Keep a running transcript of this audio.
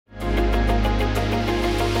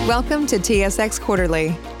Welcome to TSX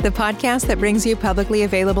Quarterly, the podcast that brings you publicly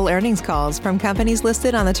available earnings calls from companies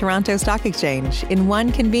listed on the Toronto Stock Exchange in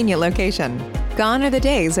one convenient location. Gone are the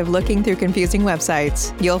days of looking through confusing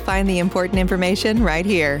websites. You'll find the important information right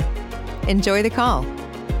here. Enjoy the call.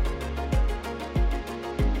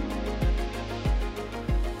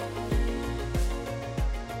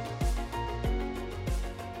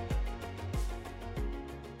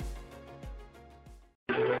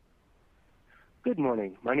 Good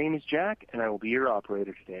morning. My name is Jack, and I will be your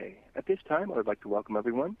operator today. At this time, I would like to welcome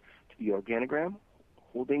everyone to the Organigram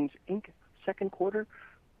Holdings Inc. second quarter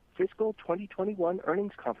fiscal 2021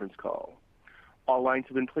 earnings conference call. All lines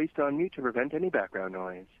have been placed on mute to prevent any background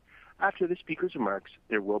noise. After the speaker's remarks,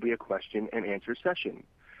 there will be a question and answer session.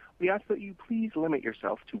 We ask that you please limit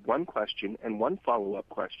yourself to one question and one follow-up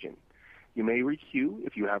question. You may re-queue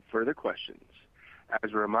if you have further questions.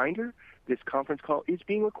 As a reminder, this conference call is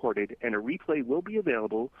being recorded and a replay will be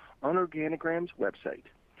available on Organigram's website.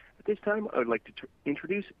 At this time, I would like to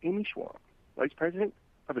introduce Amy Schwam, Vice President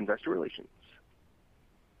of Investor Relations.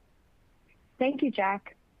 Thank you,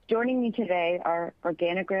 Jack. Joining me today are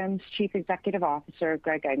Organigram's Chief Executive Officer,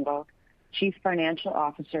 Greg Engel, Chief Financial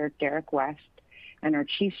Officer, Derek West, and our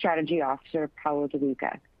Chief Strategy Officer, Paolo De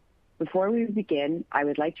Luca. Before we begin, I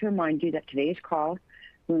would like to remind you that today's call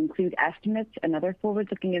will include estimates and other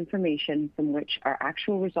forward-looking information from which our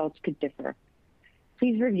actual results could differ.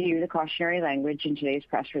 Please review the cautionary language in today's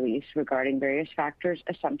press release regarding various factors,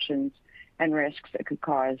 assumptions, and risks that could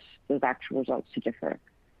cause those actual results to differ.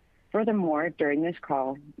 Furthermore, during this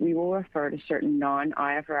call, we will refer to certain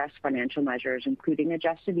non-IFRS financial measures, including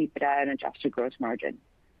adjusted EBITDA and adjusted gross margin.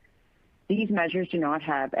 These measures do not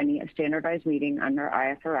have any standardized meaning under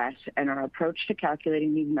IFRS, and our approach to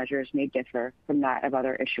calculating these measures may differ from that of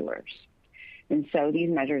other issuers, and so these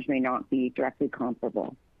measures may not be directly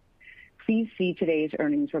comparable. Please see today's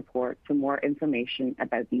earnings report for more information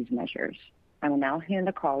about these measures. I will now hand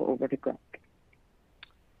the call over to Greg.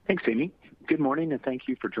 Thanks, Amy. Good morning, and thank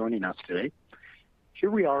you for joining us today.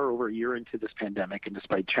 Here we are over a year into this pandemic, and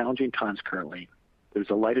despite challenging times currently, there's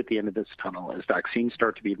a light at the end of this tunnel as vaccines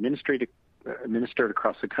start to be administered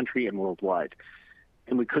across the country and worldwide.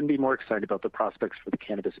 And we couldn't be more excited about the prospects for the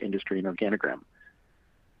cannabis industry and Organigram.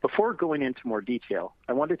 Before going into more detail,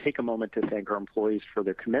 I want to take a moment to thank our employees for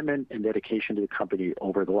their commitment and dedication to the company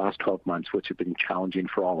over the last 12 months, which have been challenging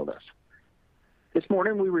for all of us. This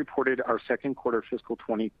morning, we reported our second quarter fiscal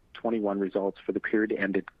 2021 results for the period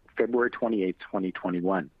ended February 28,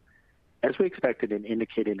 2021. As we expected and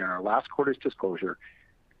indicated in our last quarter's disclosure,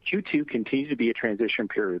 Q2 continued to be a transition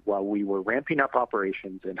period while we were ramping up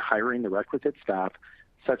operations and hiring the requisite staff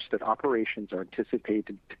such that operations are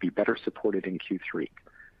anticipated to be better supported in Q3.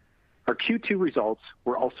 Our Q2 results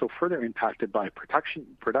were also further impacted by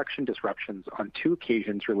production disruptions on two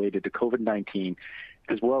occasions related to COVID-19,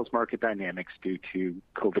 as well as market dynamics due to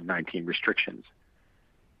COVID-19 restrictions.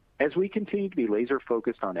 As we continue to be laser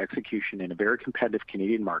focused on execution in a very competitive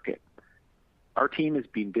Canadian market, our team has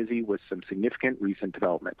been busy with some significant recent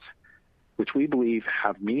developments, which we believe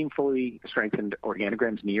have meaningfully strengthened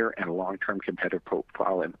Organigram's near and long-term competitive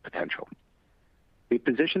profile and potential. We've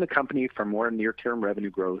positioned the company for more near-term revenue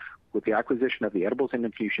growth with the acquisition of the Edibles and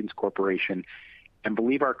Infusions Corporation and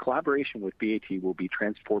believe our collaboration with BAT will be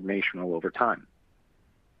transformational over time.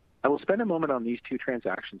 I will spend a moment on these two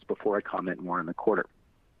transactions before I comment more on the quarter.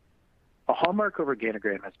 A hallmark of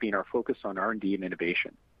Organigram has been our focus on R&D and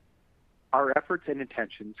innovation. Our efforts and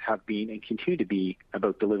intentions have been and continue to be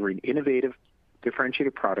about delivering innovative,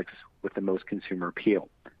 differentiated products with the most consumer appeal.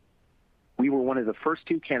 We were one of the first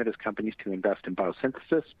two cannabis companies to invest in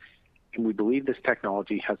biosynthesis, and we believe this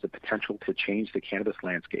technology has the potential to change the cannabis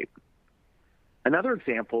landscape. Another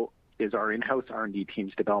example is our in-house R&D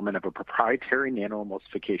team's development of a proprietary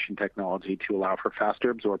nano-emulsification technology to allow for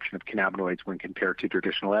faster absorption of cannabinoids when compared to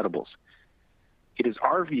traditional edibles. It is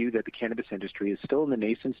our view that the cannabis industry is still in the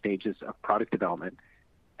nascent stages of product development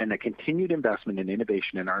and that continued investment in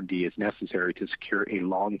innovation and R&D is necessary to secure a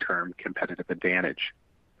long-term competitive advantage.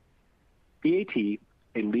 BAT,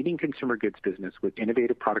 a leading consumer goods business with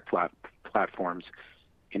innovative product platforms,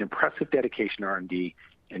 an impressive dedication to R&D,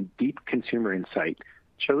 and deep consumer insight,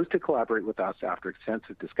 chose to collaborate with us after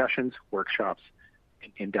extensive discussions, workshops,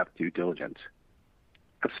 and in-depth due diligence.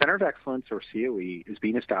 A Center of Excellence, or COE, is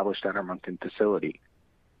being established at our Moncton facility.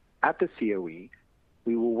 At the COE,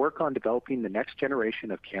 we will work on developing the next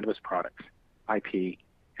generation of cannabis products, IP,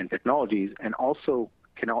 and technologies, and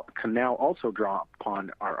can now also draw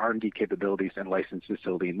upon our R&D capabilities and licensed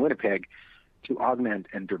facility in Winnipeg to augment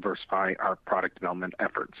and diversify our product development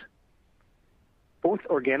efforts. Both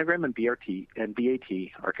Organigram and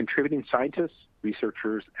BAT are contributing scientists,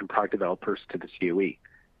 researchers, and product developers to the COE.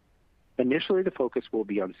 Initially, the focus will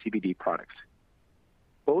be on CBD products.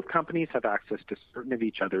 Both companies have access to certain of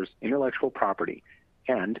each other's intellectual property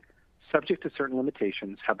and, subject to certain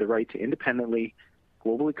limitations, have the right to independently,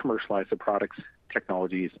 globally commercialize the products,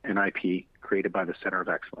 technologies, and IP created by the Center of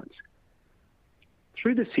Excellence.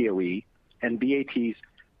 Through the COE and BAT's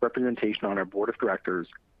representation on our board of directors,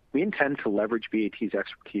 we intend to leverage BAT's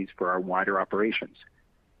expertise for our wider operations.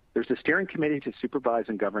 There's a steering committee to supervise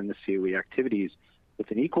and govern the COE activities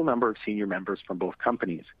with an equal number of senior members from both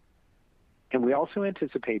companies. And we also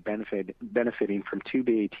anticipate benefiting from 2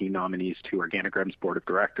 BAT nominees to Organigram's board of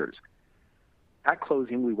directors. At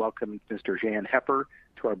closing, we welcome Mr. Jan Hepper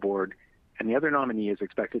to our board, and the other nominee is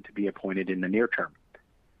expected to be appointed in the near term.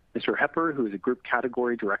 Mr. Hepper, who is a group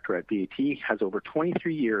category director at BAT, has over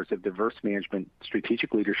 23 years of diverse management,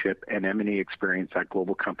 strategic leadership, and M&A experience at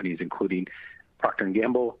global companies including Procter &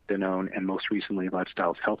 Gamble, Danone, and most recently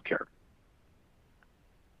Lifestyles Healthcare.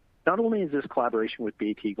 Not only is this collaboration with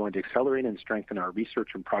BAT going to accelerate and strengthen our research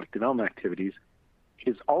and product development activities, it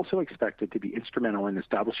is also expected to be instrumental in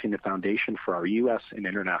establishing the foundation for our U.S. and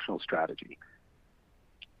international strategy.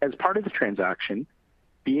 As part of the transaction,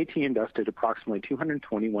 BAT invested approximately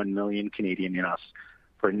 221 million Canadian in us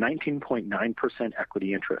for a 19.9%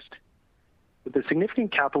 equity interest. With a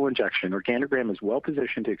significant capital injection, Organigram is well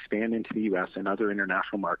positioned to expand into the U.S. and other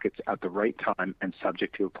international markets at the right time and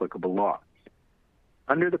subject to applicable law.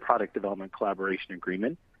 Under the product development collaboration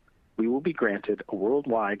agreement, we will be granted a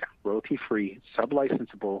worldwide, royalty-free,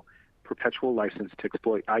 sub-licensable, perpetual license to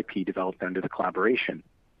exploit IP developed under the collaboration.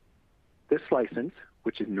 This license,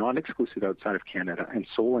 which is non-exclusive outside of Canada and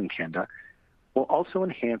sole in Canada, will also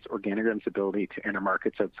enhance Organigram's ability to enter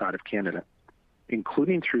markets outside of Canada,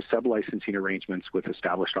 including through sub-licensing arrangements with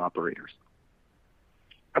established operators.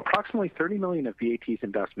 Approximately 30 million of BAT's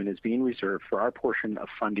investment is being reserved for our portion of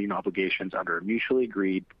funding obligations under a mutually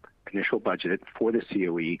agreed initial budget for the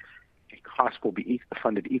COE, and costs will be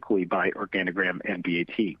funded equally by Organigram and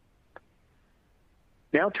BAT.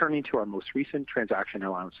 Now turning to our most recent transaction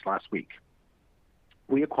announced last week.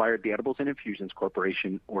 We acquired the Edibles and Infusions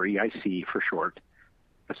Corporation, or EIC for short,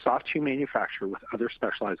 a soft chew manufacturer with other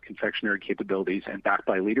specialized confectionery capabilities and backed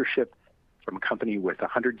by leadership from a company with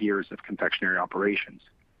 100 years of confectionery operations.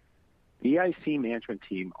 The EIC management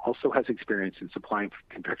team also has experience in supplying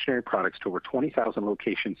confectionery products to over 20,000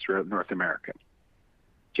 locations throughout North America.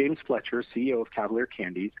 James Fletcher, CEO of Cavalier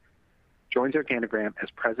Candies, joins Organigram as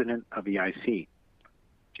president of EIC.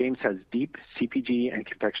 James has deep CPG and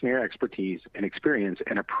confectionery expertise and experience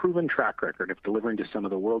and a proven track record of delivering to some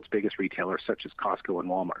of the world's biggest retailers such as Costco and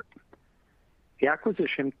Walmart. The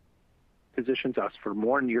acquisition positions us for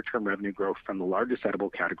more near-term revenue growth from the largest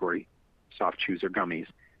edible category, soft chews or gummies,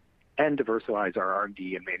 and diversifies our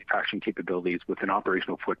R&D and manufacturing capabilities with an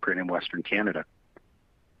operational footprint in Western Canada.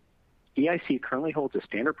 EIC currently holds a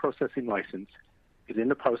standard processing license, is in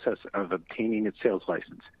the process of obtaining its sales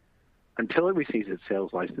license. Until it receives its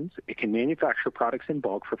sales license, it can manufacture products in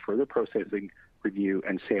bulk for further processing, review,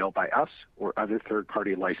 and sale by us or other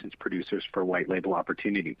third-party licensed producers for white label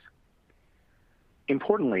opportunities.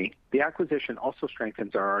 Importantly, the acquisition also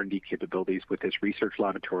strengthens our R&D capabilities with its research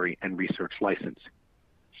laboratory and research license.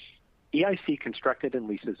 EIC constructed and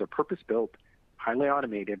leases a purpose-built, highly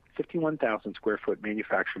automated 51,000 square foot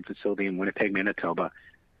manufacturing facility in Winnipeg, Manitoba,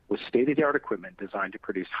 with state-of-the-art equipment designed to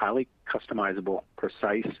produce highly customizable,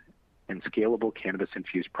 precise, and scalable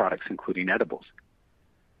cannabis-infused products, including edibles.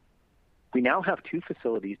 We now have 2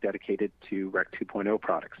 facilities dedicated to Rec 2.0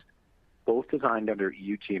 products, both designed under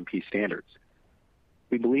EU GMP standards.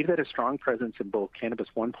 We believe that a strong presence in both Cannabis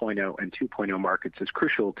 1.0 and 2.0 markets is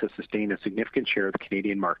crucial to sustain a significant share of the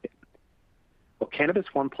Canadian market. While Cannabis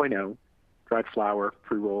 1.0, dried flower,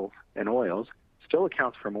 pre-rolls, and oils still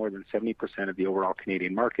accounts for more than 70% of the overall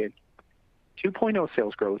Canadian market, 2.0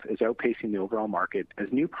 sales growth is outpacing the overall market as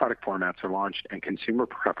new product formats are launched and consumer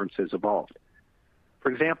preferences evolve.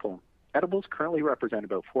 For example, edibles currently represent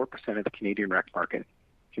about 4% of the Canadian rec market,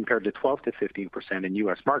 compared to 12 to 15% in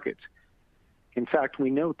U.S. markets. In fact, we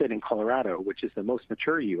note that in Colorado, which is the most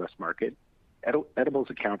mature U.S. market, edibles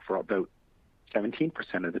account for about 17%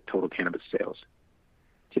 of the total cannabis sales.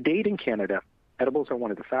 To date in Canada, edibles are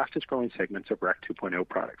one of the fastest growing segments of Rec 2.0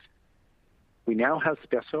 products. We now have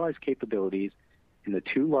specialized capabilities in the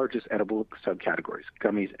 2 largest edible subcategories,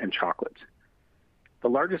 gummies and chocolates. The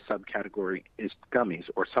largest subcategory is gummies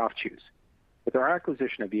or soft chews. With our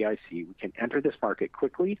acquisition of EIC, we can enter this market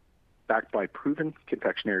quickly, backed by proven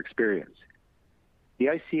confectionery experience. The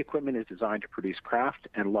EIC equipment is designed to produce craft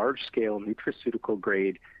and large-scale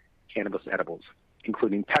nutraceutical-grade cannabis edibles,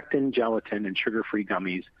 including pectin, gelatin, and sugar-free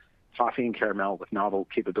gummies, toffee and caramel with novel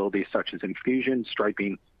capabilities such as infusion,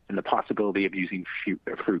 striping, and the possibility of using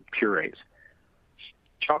fruit purees.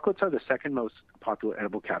 Chocolates are the second most popular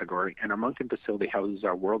edible category, and our Moncton facility houses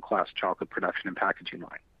our world-class chocolate production and packaging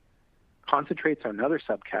line. Concentrates are another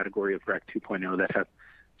subcategory of Rec 2.0 that have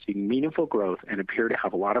seen meaningful growth and appear to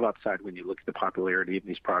have a lot of upside when you look at the popularity of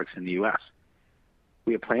these products in the U.S.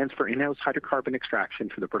 We have plans for in-house hydrocarbon extraction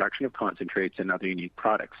for the production of concentrates and other unique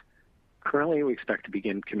products. Currently, we expect to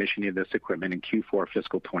begin commissioning of this equipment in Q4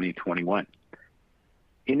 fiscal 2021.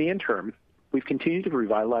 In the interim, we've continued to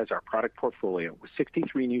revitalize our product portfolio with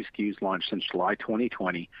 63 new SKUs launched since July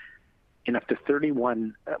 2020 and up to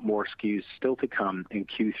 31 more SKUs still to come in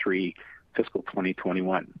Q3 fiscal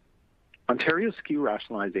 2021. Ontario's SKU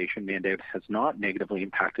rationalization mandate has not negatively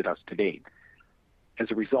impacted us to date. As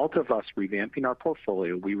a result of us revamping our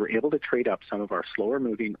portfolio, we were able to trade up some of our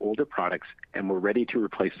slower-moving older products and we're ready to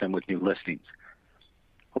replace them with new listings.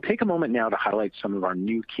 I'll take a moment now to highlight some of our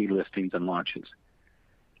new key listings and launches.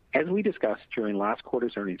 As we discussed during last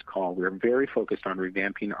quarter's earnings call, we are very focused on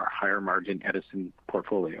revamping our higher-margin Edison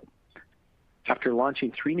portfolio. After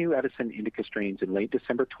launching 3 new Edison Indica strains in late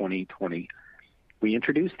December 2020, we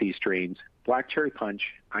introduced these strains, Black Cherry Punch,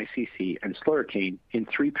 ICC, and Slurricane, in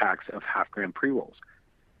 3 packs of half-gram pre-rolls.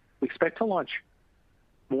 We expect to launch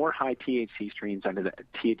more high THC strains under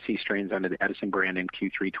the Edison brand in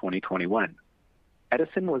Q3 2021.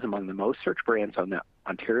 Edison was among the most searched brands on the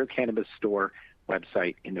Ontario Cannabis Store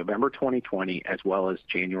website in November 2020, as well as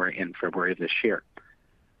January and February of this year.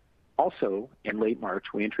 Also, in late March,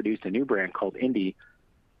 we introduced a new brand called Indie,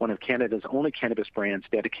 one of Canada's only cannabis brands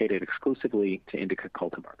dedicated exclusively to indica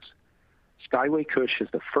cultivars. Skyway Kush is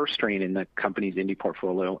the first strain in the company's Indie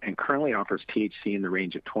portfolio and currently offers THC in the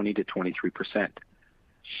range of 20 to 23%.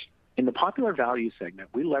 In the popular value segment,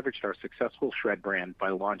 we leveraged our successful Shred brand by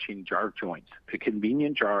launching Jar Joints, a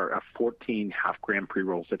convenient jar of 14 half-gram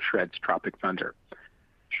pre-rolls of Shred's Tropic Thunder.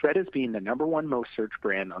 Shred has been the #1 most searched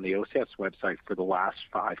brand on the OCS website for the last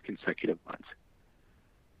 5 consecutive months.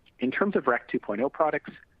 In terms of Rec 2.0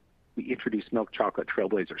 products, we introduced Milk Chocolate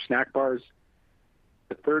Trailblazer snack bars,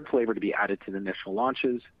 the 3rd flavor to be added to the initial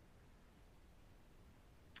launches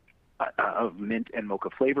of mint and mocha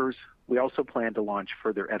flavors. We also plan to launch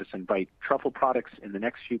further Edison Bite truffle products in the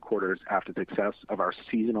next few quarters after the success of our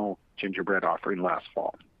seasonal gingerbread offering last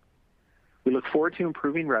fall. We look forward to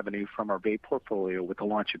improving revenue from our vape portfolio with the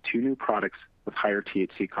launch of 2 new products with higher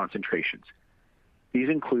THC concentrations. These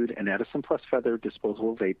include an Edison Plus Feather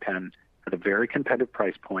disposable vape pen at a very competitive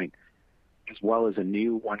price point, as well as a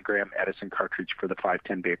new 1-gram Edison cartridge for the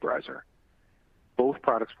 510 vaporizer. Both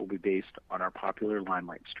products will be based on our popular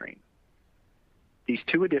Limelight strain. These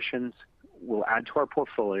 2 additions will add to our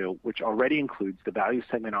portfolio, which already includes the value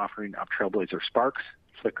segment offering of Trailblazer Sparks,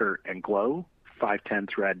 Flicker, and Glow, 510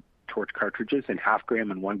 thread torch cartridges in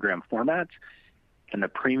half-gram and 1-gram formats, and the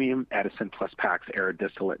premium Edison Plus Packs Air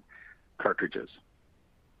distillate cartridges.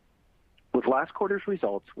 With last quarter's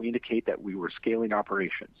results, we indicate that we were scaling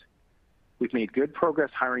operations. We've made good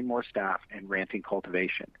progress hiring more staff and ramping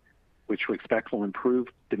cultivation, which we expect will improve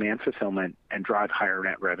demand fulfillment and drive higher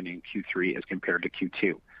net revenue in Q3 as compared to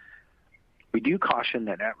Q2. We do caution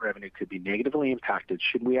that net revenue could be negatively impacted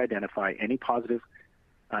should we identify any positive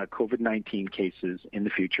COVID-19 cases in the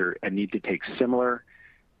future and need to take similar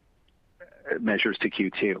measures to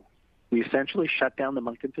Q2. We essentially shut down the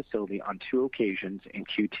Moncton facility on 2 occasions in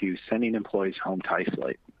Q2, sending employees home to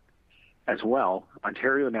isolate. As well,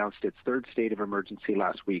 Ontario announced its 3rd state of emergency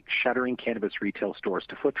last week, shuttering cannabis retail stores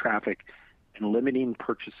to foot traffic and limiting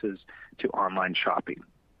purchases to online shopping,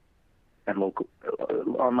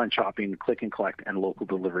 click and collect, and local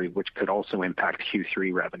delivery, which could also impact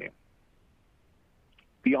Q3 revenue.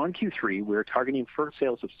 Beyond Q3, we are targeting first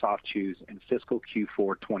sales of soft chews in fiscal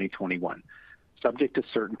Q4 2021, subject to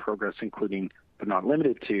certain progress, including, but not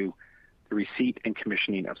limited to, the receipt and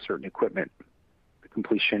commissioning of certain equipment, the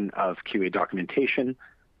completion of QA documentation,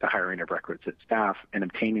 the hiring of requisite staff, and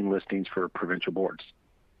obtaining listings for provincial boards.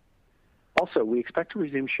 Also, we expect to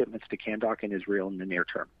resume shipments to Canndoc in Israel in the near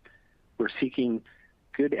term. We're seeking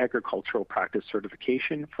Good Agricultural Practice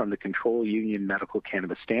certification from the Control Union Medical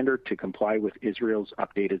Cannabis Standard to comply with Israel's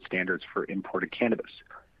updated standards for imported cannabis.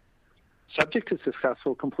 Subject to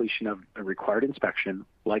successful completion of a required inspection,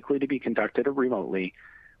 likely to be conducted remotely,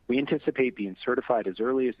 we anticipate being certified as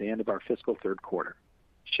early as the end of our fiscal 3rd quarter.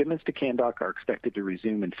 Shipments to Canndoc are expected to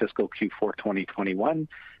resume in fiscal Q4 2021,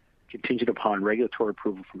 contingent upon regulatory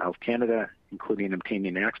approval from Health Canada, including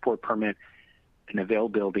obtaining an export permit and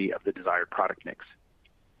availability of the desired product mix.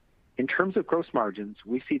 In terms of gross margins,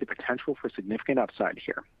 we see the potential for significant upside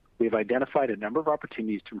here. We have identified a number of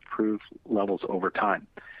opportunities to improve levels over time.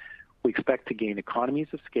 We expect to gain economies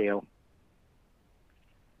of scale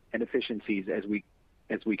and efficiencies as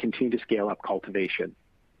we continue to scale up cultivation.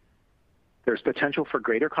 There's potential for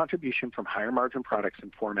greater contribution from higher margin products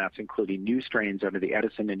and formats, including new strains under the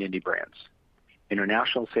Edison and Indie brands,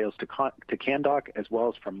 international sales to Canndoc, as well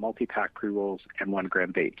as from multi-pack pre-rolls and 1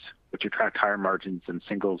 gram vapes, which attract higher margins than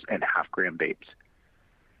singles and half-gram vapes.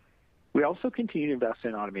 We also continue to invest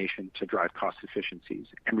in automation to drive cost efficiencies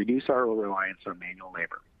and reduce our reliance on manual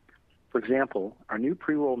labor. For example, our new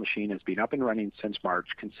pre-roll machine has been up and running since March,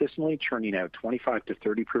 consistently churning out 25 to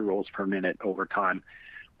 30 pre-rolls per minute over time,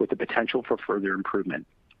 with the potential for further improvement.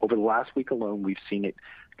 Over the last week alone, we've seen it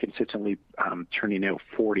consistently churning out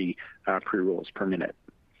 40 pre-rolls per minute.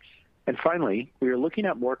 And finally, we are looking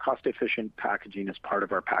at more cost-efficient packaging as part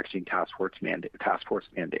of our packaging task force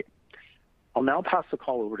mandate. I'll now pass the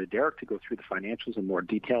call over to Derek to go through the financials in more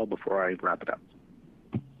detail before I wrap it up.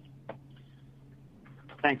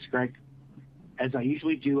 Thanks, Greg. As I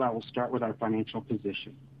usually do, I will start with our financial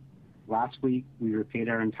position. Last week, we repaid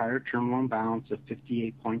our entire term loan balance of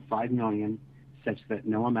 $58.5 million, such that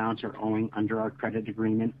no amounts are owing under our credit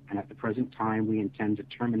agreement, and at the present time, we intend to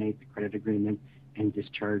terminate the credit agreement and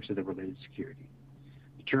discharge of the related security.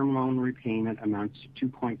 The term loan repayment amounts to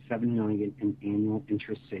 $2.7 million in annual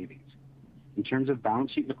interest savings. In terms of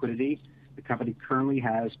balance sheet liquidity, the company currently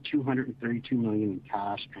has $232 million in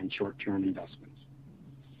cash and short-term investments.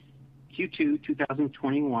 Q2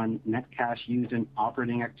 2021 net cash used in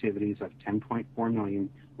operating activities of $10.4 million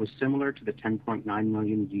was similar to the $10.9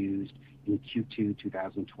 million used in Q2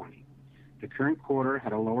 2020. The current quarter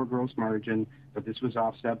had a lower gross margin, but this was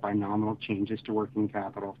offset by nominal changes to working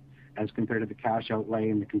capital as compared to the cash outlay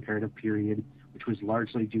in the comparative period, which was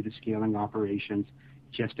largely due to scaling operations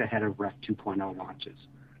just ahead of Rec 2.0 launches.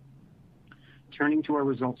 Turning to our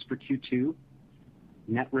results for Q2,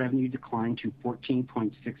 net revenue declined to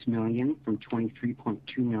 $14.6 million from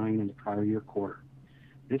 $23.2 million in the prior year quarter.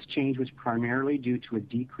 This change was primarily due to a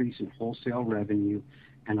decrease in wholesale revenue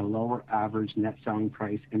and a lower average net selling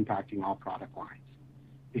price impacting all product lines.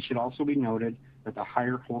 It should also be noted that the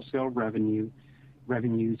higher wholesale revenues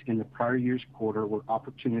in the prior year's quarter were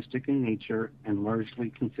opportunistic in nature and largely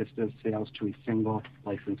consisted of sales to a single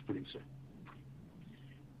licensed producer.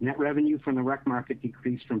 Net revenue from the rec market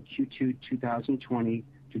decreased from Q2 2020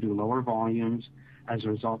 due to lower volumes as a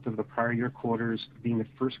result of the prior year quarters being the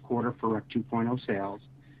first quarter for Rec 2.0 sales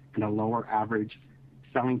and a lower average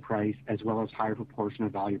selling price, as well as higher proportion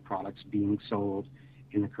of value products being sold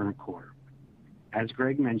in the current quarter. As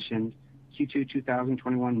Greg mentioned, Q2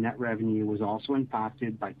 2021 net revenue was also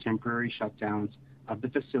impacted by temporary shutdowns of the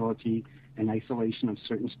facility and isolation of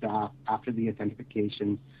certain staff after the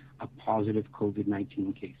identification of positive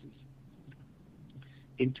COVID-19 cases.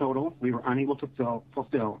 In total, we were unable to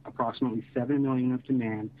fulfill approximately $7 million of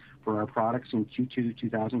demand for our products in Q2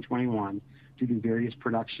 2021 due to various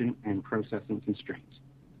production and processing constraints.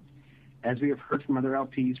 As we have heard from other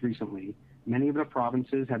LPs recently, many of the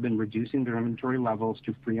provinces have been reducing their inventory levels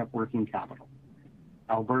to free up working capital.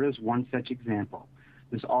 Alberta is one such example.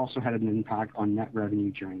 This also had an impact on net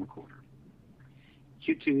revenue during the quarter.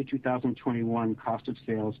 Q2 2021 cost of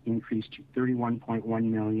sales increased to $31.1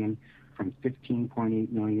 million from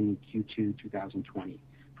 $15.8 million in Q2 2020,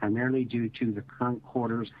 primarily due to the current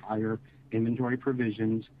quarter's higher inventory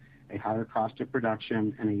provisions, a higher cost of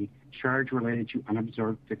production, and a charge related to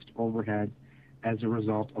unabsorbed fixed overhead as a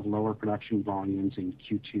result of lower production volumes in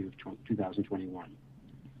Q2 of 2021.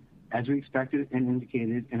 As we expected and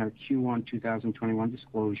indicated in our Q1 2021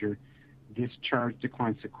 disclosure, this charge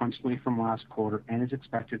declined sequentially from last quarter and is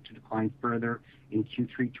expected to decline further in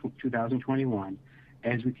Q3 2021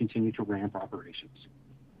 as we continue to ramp operations.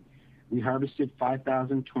 We harvested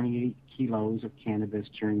 5,028 kilos of cannabis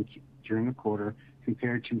during the quarter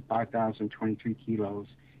compared to 5,023 kilos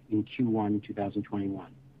in Q1 2021.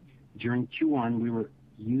 During Q1, we were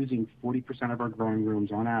using 40% of our growing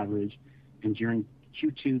rooms on average, and during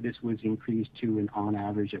Q2, this was increased to an on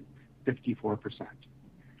average of 54%.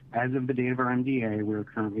 As of the date of our MDA, we are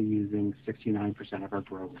currently using 69% of our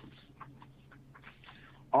grow rooms.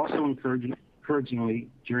 Also encouragingly,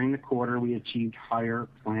 during the quarter, we achieved higher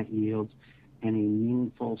plant yields and a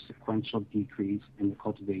meaningful sequential decrease in the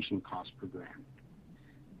cultivation cost per gram.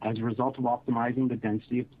 As a result of optimizing the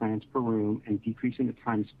density of plants per room and decreasing the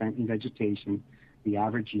time spent in vegetation, the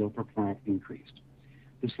average yield per plant increased.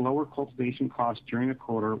 This lower cultivation cost during the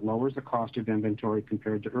quarter lowers the cost of inventory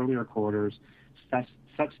compared to earlier quarters, such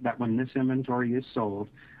that when this inventory is sold,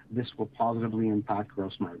 this will positively impact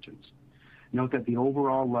gross margins. Note that the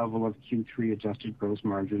overall level of Q3 adjusted gross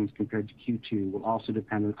margins compared to Q2 will also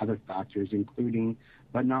depend on other factors, including,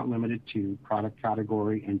 but not limited to, product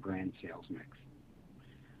category and brand sales mix.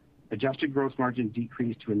 Adjusted gross margin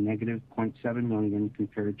decreased to a negative $0.7 million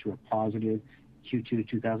compared to a positive Q2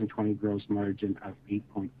 2020 gross margin of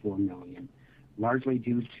 $8.4 million, largely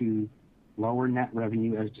due to lower net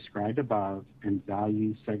revenue as described above and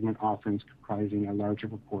value segment offerings comprising a larger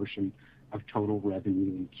proportion of total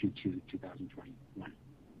revenue in Q2 2021.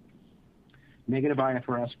 Negative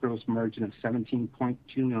IFRS gross margin of $17.2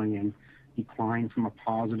 million declined from a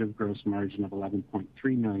positive gross margin of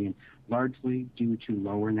 $11.3 million, largely due to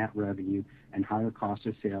lower net revenue and higher cost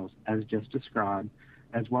of sales as just described,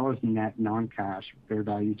 as well as net non-cash fair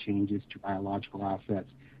value changes to biological assets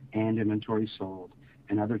and inventory sold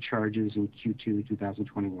and other charges in Q2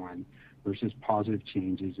 2021 versus positive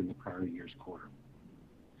changes in the prior year's quarter.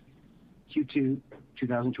 Q2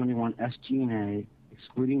 2021 SG&A,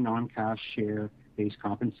 excluding non-cash share-based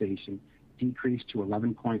compensation, decreased to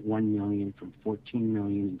 $11.1 million from $14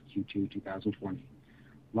 million in Q2 2020,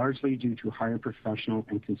 largely due to higher professional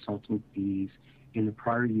and consulting fees in the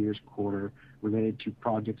prior year's quarter related to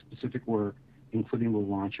project-specific work, including the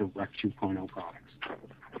launch of Rec 2.0 products.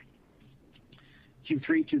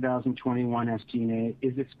 Q3 2021 SG&A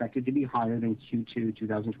is expected to be higher than Q2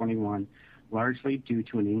 2021, largely due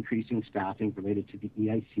to an increase in staffing related to the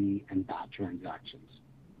EIC and BAT transactions.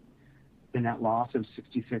 The net loss of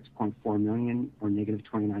 $66.4 million, or negative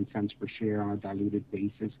 29 cents per share on a diluted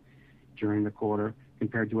basis during the quarter,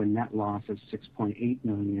 compared to a net loss of $6.8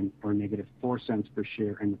 million, or negative 4 cents per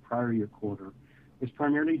share in the prior year quarter, was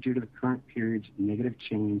primarily due to the current period's negative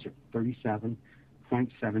change of $37.7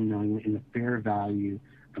 million in the fair value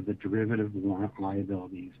of the derivative warrant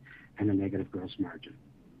liabilities and a negative gross margin.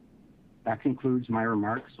 That concludes my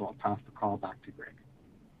remarks, so I'll pass the call back to Greg.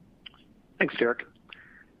 Thanks, Derek.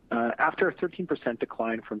 After a 13%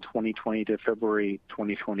 decline from 2020 to February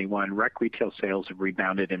 2021, rec retail sales have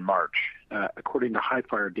rebounded in March. According to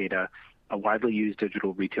Hifyre data, a widely used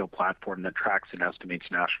digital retail platform that tracks and estimates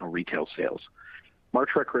national retail sales. March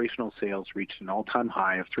recreational sales reached an all-time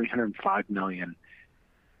high of $305 million,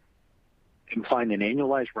 implying an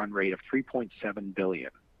annualized run rate of $3.7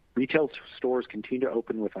 billion. Retail stores continue to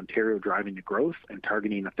open, with Ontario driving the growth and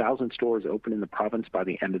targeting 1,000 stores open in the province by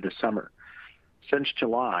the end of the summer. Since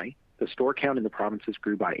July, the store count in the provinces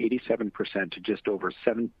grew by 87% to just over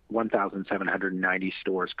 1,790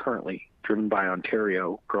 stores currently, driven by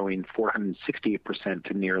Ontario growing 468%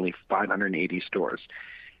 to nearly 580 stores.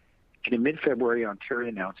 And in mid-February, Ontario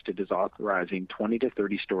announced it is authorizing 20 to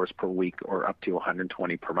 30 stores per week, or up to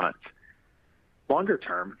 120 per month. Longer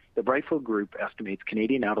term, the Brightfield Group estimates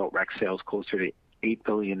Canadian adult rec sales closer to $8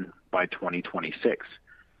 billion by 2026.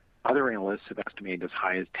 Other analysts have estimated as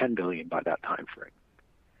high as $10 billion by that time frame.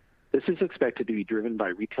 This is expected to be driven by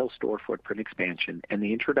retail store footprint expansion and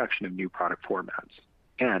the introduction of new product formats.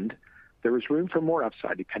 And there is room for more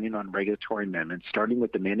upside depending on regulatory amendments, starting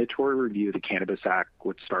with the mandatory review of the Cannabis Act,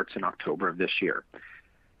 which starts in October of this year.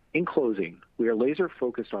 In closing, we are laser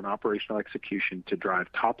focused on operational execution to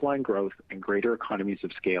drive top-line growth and greater economies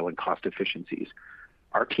of scale and cost efficiencies.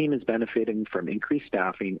 Our team is benefiting from increased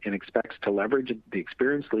staffing and expects to leverage the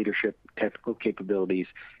experienced leadership, technical capabilities,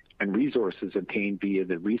 and resources obtained via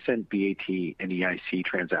the recent BAT and EIC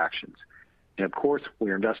transactions. And of course,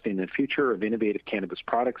 we are investing in the future of innovative cannabis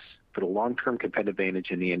products for the long-term competitive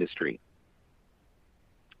advantage in the industry.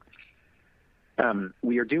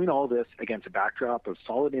 We are doing all this against a backdrop of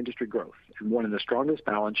solid industry growth and one of the strongest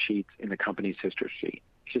balance sheets in the company's history.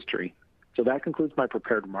 So that concludes my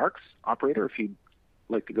prepared remarks. Operator, if you'd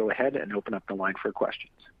like to go ahead and open up the line for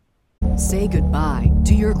questions. Say goodbye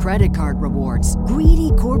to your credit card rewards.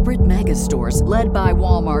 Greedy corporate mega stores, led by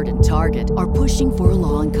Walmart and Target, are pushing for a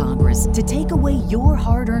law in Congress to take away your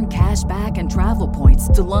hard-earned cash back and travel points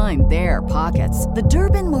to line their pockets. The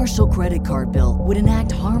Durbin-Marshall credit card bill would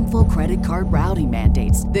enact harmful credit card routing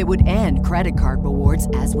mandates that would end credit card rewards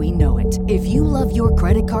as we know it. If you love your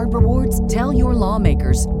credit card rewards, tell your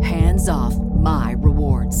lawmakers, hands off my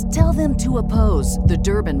rewards. Tell them to oppose the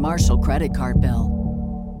Durbin-Marshall credit card bill.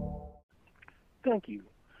 Thank you.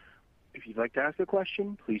 If you'd like to ask a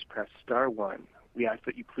question, please press star one. We ask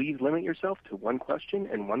that you please limit yourself to one question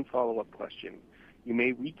and one follow-up question. You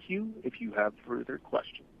may re-queue if you have further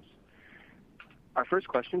questions. Our first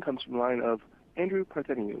question comes from the line of Andrew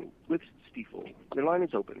Partheniou with Stifel. Your line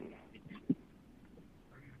is open.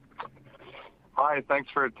 Hi, thanks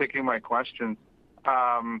for taking my question.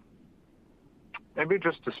 Maybe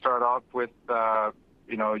just to start off with,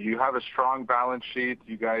 you have a strong balance sheet.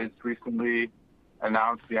 You guys recently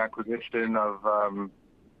announced the acquisition of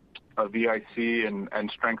EIC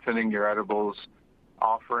and strengthening your edibles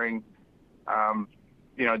offering.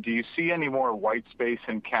 Do you see any more white space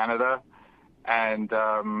in Canada? And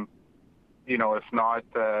if not,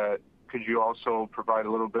 could you also provide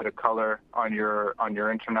a little bit of color on your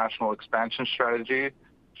international expansion strategy?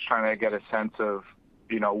 Just trying to get a sense of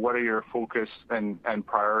what are your focus and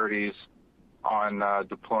priorities on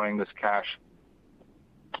deploying this cash?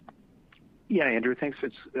 Yeah, Andrew, thanks.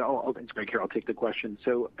 It's Greg here. I'll take the question.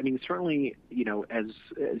 So, certainly, as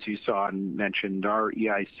you saw and mentioned, our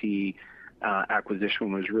EIC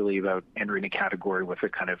acquisition was really about entering a category with a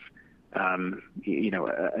kind of,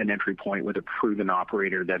 an entry point with a proven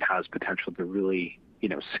operator that has potential to really,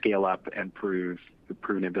 scale up and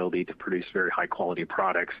proven ability to produce very high quality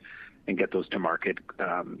products and get those to market,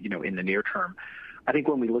 in the near term. I think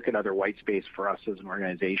when we look at other white space for us as an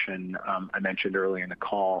organization, I mentioned earlier in the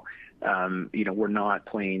call, we're not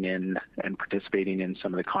playing in and participating in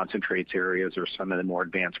some of the concentrates areas or some of the more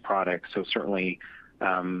advanced products. So certainly,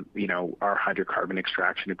 our hydrocarbon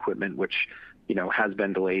extraction equipment, which, has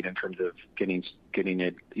been delayed in terms of getting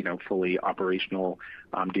it, fully operational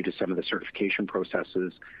due to some of the certification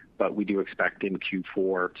processes. But we do expect in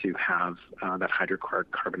Q4 to have that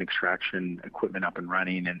hydrocarbon extraction equipment up and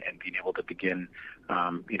running and being able to begin,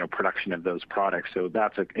 production of those products. So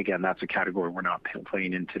that's a category we're not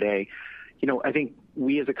playing in today. I think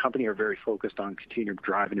we as a company are very focused on continuing to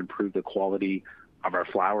drive and improve the quality of our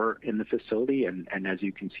flower in the facility. And as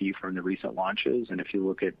you can see from the recent launches, and if you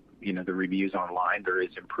look at, the reviews online, there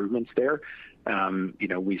is improvements there.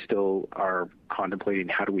 We still are contemplating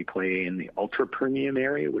how do we play in the ultra premium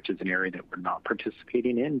area, which is an area that we're not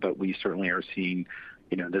participating in, but we certainly are seeing,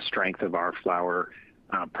 the strength of our flower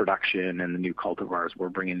production and the new cultivars we're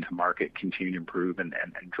bringing to market continue to improve and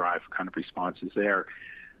drive kind of responses there.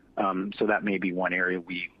 So that may be one area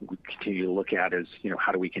we continue to look at is,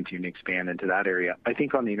 how do we continue to expand into that area? I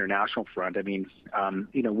think on the international front,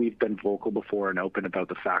 we've been vocal before and open about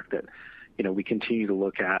the fact that, we continue to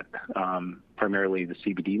look at primarily the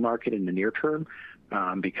CBD market in the near term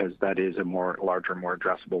because that is a larger, more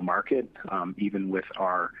addressable market. Even with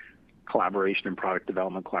our collaboration and product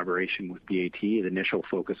development collaboration with BAT, the initial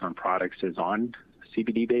focus on products is on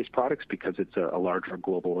CBD-based products because it's a larger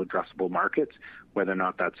global addressable market, whether or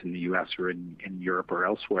not that's in the U.S. or in Europe or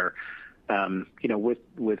elsewhere.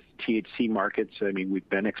 With THC markets, we've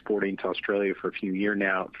been exporting to Australia for a few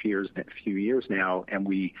years now, and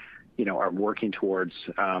we, are working towards,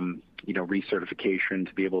 recertification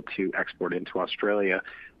to be able to export into Australia,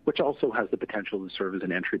 which also has the potential to serve as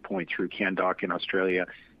an entry point through CanDoc in Australia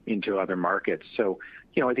into other markets. So,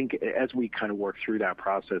 I think as we kind of work through that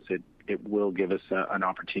process, it will give us an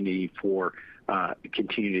opportunity for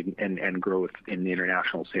continued and growth in the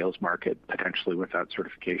international sales market, potentially with that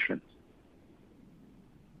certification.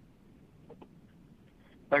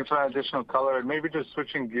 Thanks for that additional color. Maybe just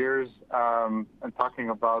switching gears and talking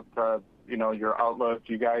about, your outlook.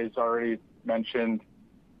 You guys already mentioned,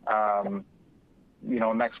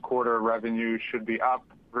 next quarter revenue should be up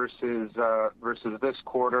versus this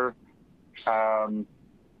quarter. Absent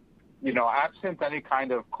any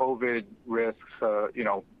kind of COVID risks,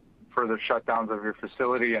 further shutdowns of your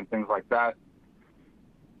facility and things like that,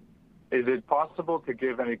 is it possible to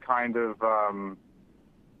give any kind of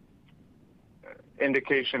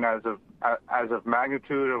indication as of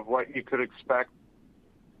magnitude of what you could expect?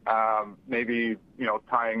 Maybe,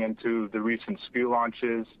 tying into the recent SKU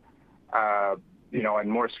launches, and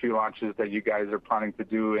more SKU launches that you guys are planning to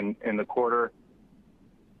do in the quarter.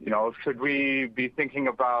 Should we be thinking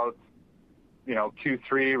about,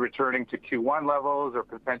 Q3 returning to Q1 levels or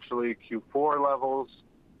potentially Q4 levels?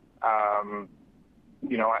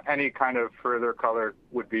 Any kind of further color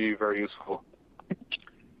would be very useful.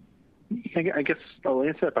 I guess I'll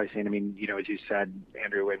answer that by saying, as you said,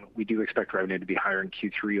 Andrew, and we do expect revenue to be higher in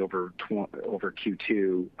Q3 over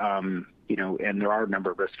Q2. And there are a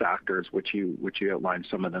number of risk factors which you outlined.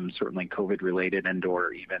 Some of them certainly COVID related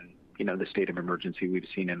and/or even the state of emergency we've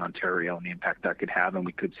seen in Ontario and the impact that could have, and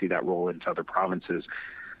we could see that roll into other provinces.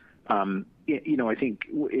 I think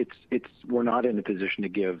we're not in a position to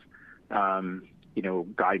give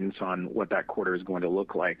guidance on what that quarter is going to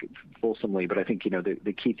look like fulsomely. But I think,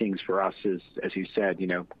 the key things for us is, as you said,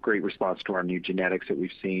 great response to our new genetics that we've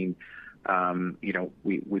seen.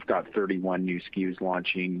 We've got 31 new SKUs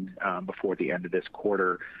launching before the end of this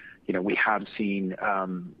quarter. We have seen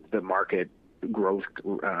the market growth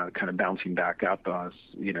kind of bouncing back up,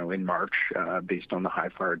 in March based on the high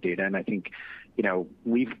fire data. And I think,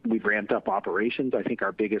 we've ramped up operations. I think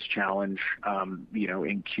our biggest challenge,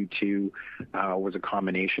 in Q2 was a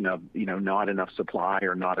combination of, not enough supply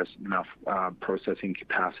or not enough processing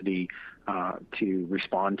capacity to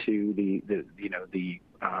respond to the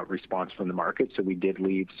response from the market. So we did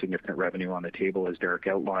leave significant revenue on the table, as Derek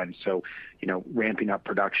outlined. So, ramping up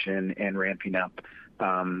production and ramping up,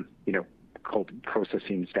 cold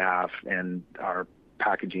processing staff and our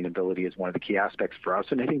packaging ability is one of the key aspects for us.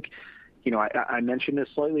 And I think, I mentioned this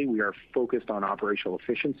slightly, we are focused on operational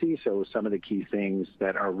efficiency. So some of the key things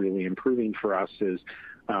that are really improving for us is,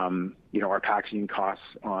 our packaging costs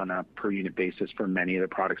on a per unit basis for many of the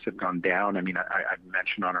products have gone down. I mean, I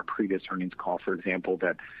mentioned on our previous earnings call, for example,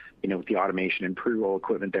 that, with the automation and pre-roll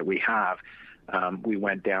equipment that we have, we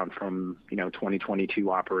went down from, 2022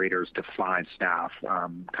 operators to 5 staff,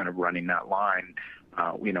 kind of running that line,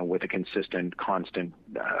 with a consistent, constant,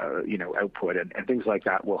 output and things like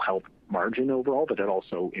that will help margin overall, but it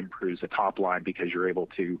also improves the top line because you're able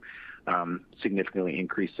to significantly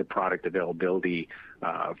increase the product availability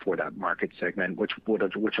for that market segment,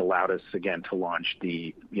 which allowed us again to launch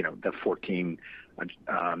the 14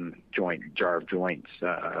 jar of joints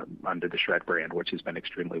under the Shred brand, which has been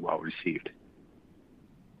extremely well received.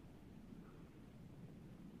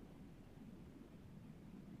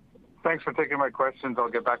 Thanks for taking my questions. I'll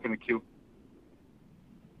get back in the queue.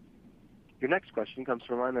 Your next question comes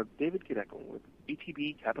from the line of David Kideckel with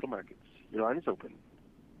ATB Capital Markets. Your line is open.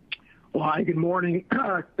 Well, hi, good morning.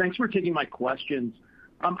 Thanks for taking my questions.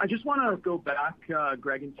 I just want to go back,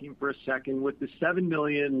 Greg and team, for a second with the $7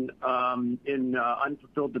 million in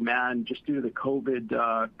unfulfilled demand just due to the COVID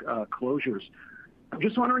closures. I'm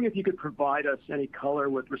just wondering if you could provide us any color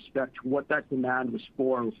with respect to what that demand was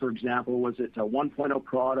for. For example, was it 1.0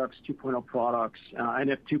 products, 2.0 products, and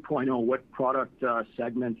if 2.0, what product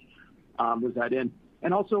segment was that in?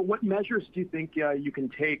 And also, what measures do you think you can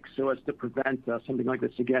take so as to prevent something like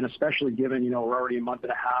this again, especially given, we're already a month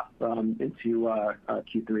and a half into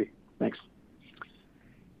Q3? Thanks.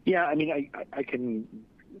 Yeah, I mean, I can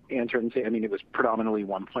answer and say, I mean, it was predominantly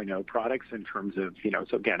 1.0 products in terms of,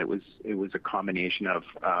 so again, it was a combination of,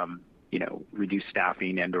 reduced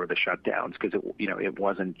staffing and or the shutdowns because, it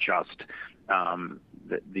wasn't just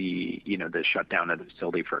the shutdown of the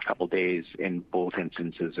facility for a couple of days. In both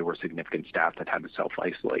instances, there were significant staff that had to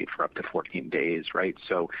self-isolate for up to 14 days, right?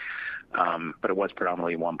 So, but it was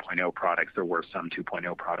predominantly 1.0 products. There were some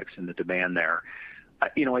 2.0 products in the demand there.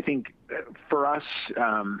 I think for us,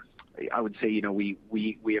 I would say,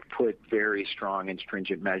 we have put very strong and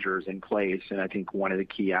stringent measures in place. And I think one of the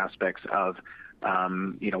key aspects of,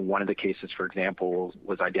 one of the cases, for example,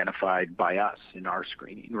 was identified by us in our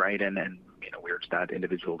screening, right? And then, we urged that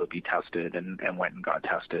individual to be tested and went and got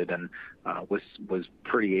tested and was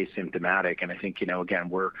pretty asymptomatic. And I think, again,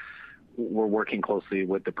 we're working closely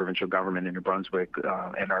with the provincial government in New Brunswick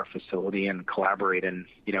and our facility and collaborate. And,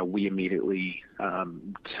 we immediately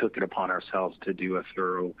took it upon ourselves to do a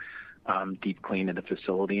thorough deep clean of the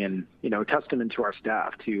facility and, testament to our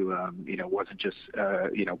staff too. Wasn't just,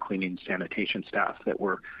 cleaning sanitation staff that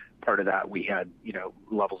were part of that. We had,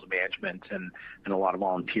 levels of management and a lot of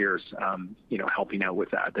volunteers, helping out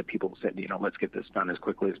with that people said, let's get this done as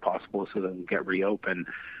quickly as possible so that we can get reopened.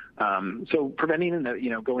 So preventing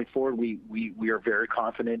and, going forward, we are very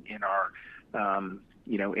confident in our,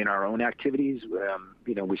 in our own activities.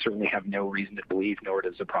 We certainly have no reason to believe, nor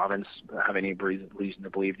does the province have any reason to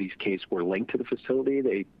believe these cases were linked to the facility.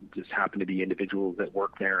 They just happen to be individuals that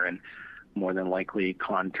work there and more than likely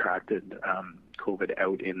contracted COVID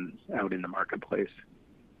out in the marketplace.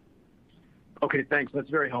 Okay, thanks. That's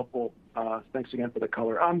very helpful. Thanks again for the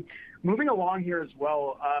color. Moving along here as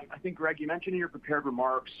well, I think, Greg, you mentioned in your prepared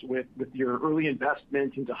remarks with your early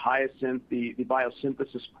investment into Hyasynth, the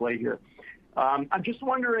biosynthesis play here. I'm just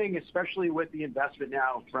wondering, especially with the investment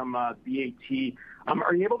now from BAT,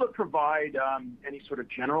 are you able to provide any sort of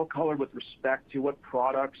general color with respect to what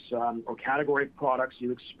products or category of products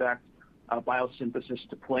you expect biosynthesis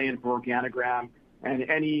to play in for Organigram, and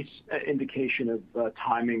any indication of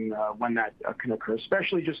timing when that can occur,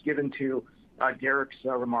 especially just given to Derek's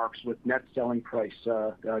remarks with net selling price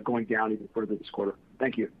going down even further this quarter?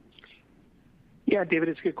 Thank you. Yeah, David,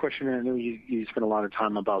 it's a good question. I know you spent a lot of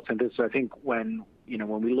time about synthesis. I think when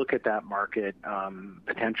we look at that market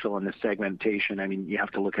potential and the segmentation, I mean, you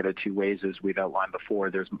have to look at it two ways, as we've outlined before.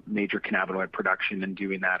 There's major cannabinoid production and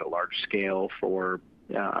doing that at large scale for,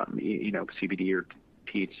 CBD or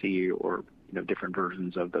THC or, different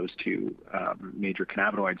versions of those two major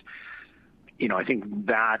cannabinoids. I think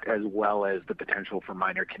that, as well as the potential for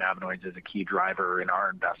minor cannabinoids, is a key driver in our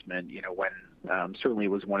investment. When certainly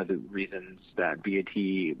was one of the reasons that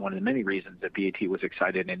one of the many reasons that BAT was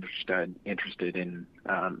excited and interested in,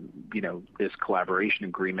 this collaboration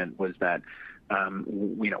agreement was that,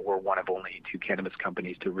 we're one of only two cannabis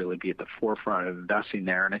companies to really be at the forefront of investing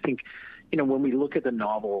there. And I think, when we look at the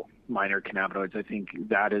novel minor cannabinoids, I think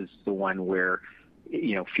that is the one where,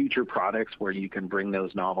 future products where you can bring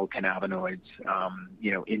those novel cannabinoids,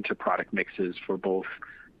 into product mixes for both,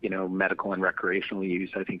 medical and recreational use,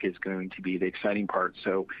 I think is going to be the exciting part.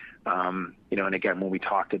 So, and again, when we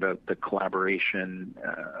talked about the collaboration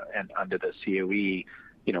and under the COE,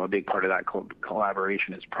 a big part of that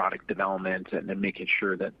collaboration is product development and then making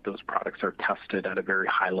sure that those products are tested at a very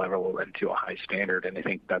high level and to a high standard. And I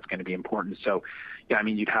think that's going to be important. So,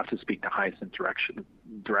 you'd have to speak to Hyasynth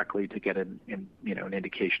directly to get an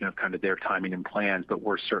indication of kind of their timing and plans. But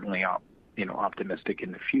we're certainly, optimistic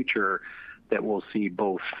in the future that we'll see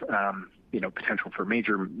both, potential for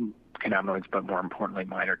major cannabinoids, but more importantly,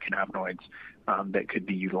 minor cannabinoids that could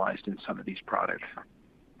be utilized in some of these products.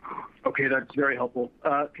 Okay, that's very helpful.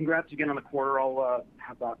 Congrats again on the quarter. I'll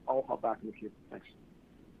hop back in the queue. Thanks.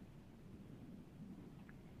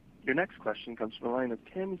 Your next question comes from the line of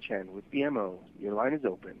Tamy Chen with BMO. Your line is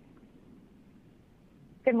open.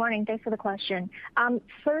 Good morning. Thanks for the question.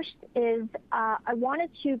 First is I wanted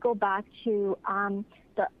to go back to on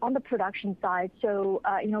the production side. So,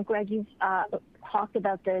 Greg, you've talked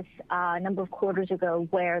about this a number of quarters ago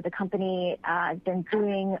where the company has been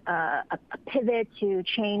doing a pivot to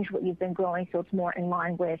change what you've been growing so it's more in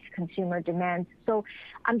line with consumer demand. So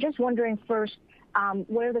I'm just wondering first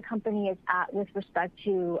where the company is at with respect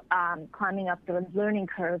to climbing up the learning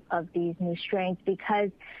curve of these new strains, because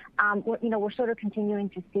we're sort of continuing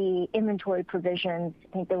to see inventory provisions.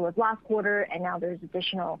 I think there was last quarter and now there's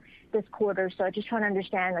additional this quarter. So I just trying to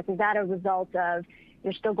understand, is that a result of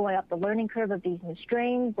you're still going up the learning curve of these new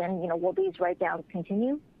strains, and will these write-downs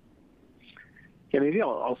continue? Yeah, maybe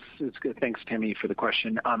it's good. Thanks, Tammy, for the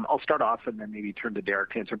question. I'll start off and then maybe turn to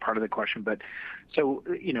Derek to answer part of the question. But so,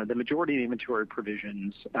 the majority of the inventory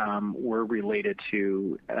provisions were related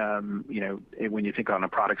to, when you think on a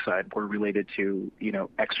product side, were related to,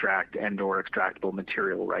 extract and/or extractable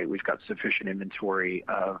material, right? We've got sufficient inventory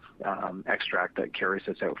of extract that carries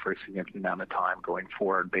us out for a significant amount of time going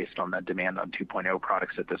forward based on the demand on 2.0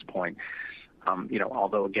 products at this point.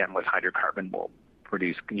 Although, again, with hydrocarbon, we'll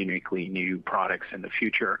produce uniquely new products in the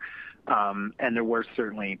future. And there were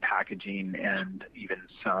certainly packaging and even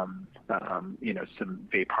some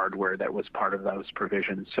vape hardware that was part of those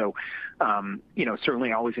provisions. So,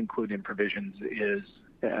 certainly always included in provisions is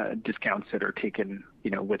discounts that are taken,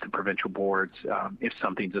 with the provincial boards if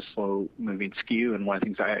something's a slow-moving SKU. And one of the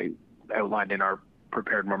things I outlined in our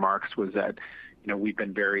prepared remarks was that, we've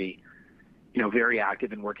been very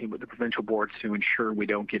active in working with the provincial boards to ensure we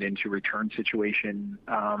don't get into return situation,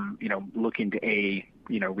 looking to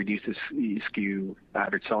reduce the SKU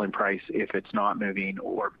average selling price if it's not moving,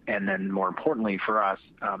 and then more importantly for us,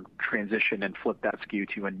 transition and flip that SKU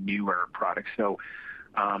to a newer product. So,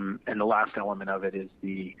 and the last element of it is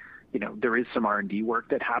there is some R&D work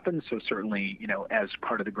that happens. So certainly, as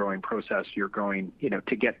part of the growing process, you're growing,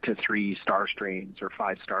 to get to 3-star strains or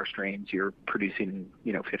 5-star strains, you're producing,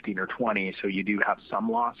 15 or 20. So you do have some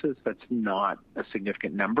losses. That's not a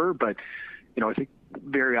significant number, but, I think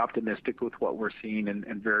very optimistic with what we're seeing and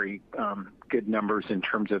very good numbers in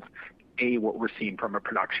terms of what we're seeing from a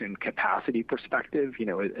production capacity perspective.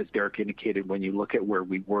 As Derek indicated, when you look at where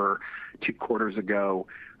we were 2 quarters ago,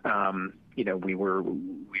 we were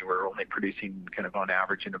only producing kind of on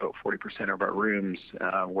average in about 40% of our rooms.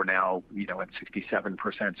 We're now, at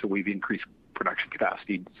 67%. So we've increased production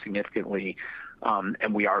capacity significantly.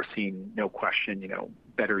 And we are seeing, no question,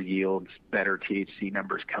 better yields, better THC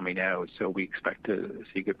numbers coming out. So we expect to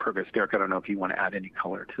see good progress. Derek, I don't know if you want to add any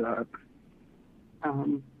color to that.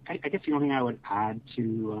 I guess the only thing I would add to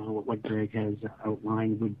what Greg has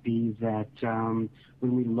outlined would be that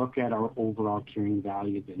when we look at our overall carrying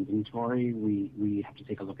value of inventory, we have to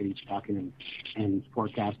take a look at each document and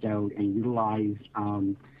forecast out and utilize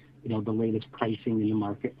the latest pricing in the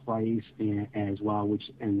marketplace as well,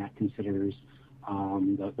 and that considers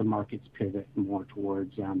the market's pivot more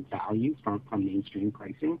towards value from mainstream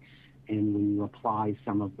pricing. And when you apply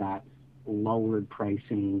some of that lowered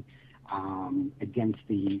pricing against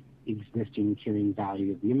the existing carrying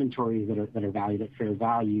value of the inventories that are valued at fair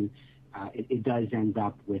value, it does end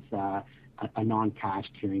up with a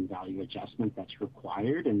non-cash carrying value adjustment that's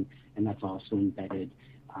required, and that's also embedded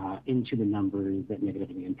into the numbers that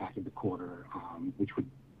negatively impacted the quarter, which would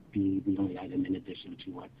be the only item in addition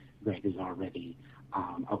to what Greg has already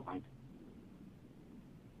outlined.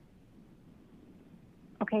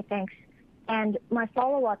 Okay, thanks. And my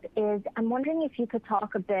follow-up is, I'm wondering if you could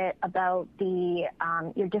talk a bit about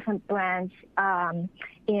your different brands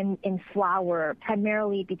in flower,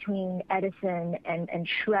 primarily between Edison and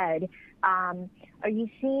Shred. Are you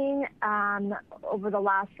seeing over the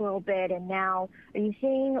last little bit and now, are you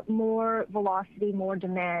seeing more velocity, more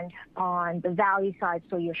demand on the value side,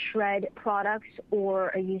 so your Shred products,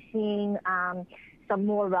 or are you seeing some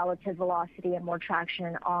more relative velocity and more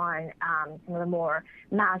traction on some of the more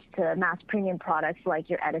mass premium products like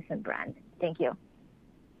your Edison brand? Thank you.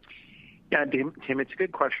 Yeah, Tim, it's a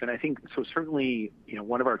good question. I think so. Certainly,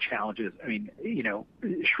 one of our challenges.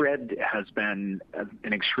 Shred has been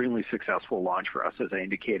an extremely successful launch for us, as I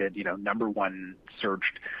indicated. Number one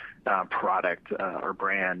searched product or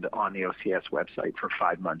brand on the OCS website for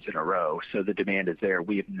 5 months in a row. So the demand is there.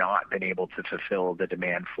 We have not been able to fulfill the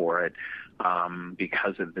demand for it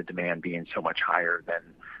because of the demand being so much higher than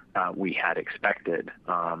we had expected.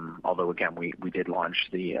 Although again, we did launch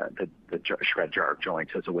the Shred jar of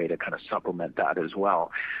joints as a way to kind of supplement that as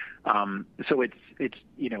well. So it's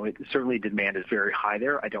certainly demand is very high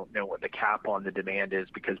there. I don't know what the cap on the demand is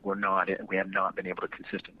because we have not been able to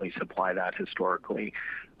consistently supply that historically.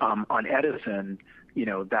 On Edison,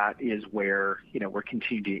 that is where we're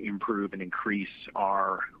continuing to improve and increase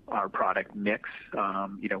our product mix.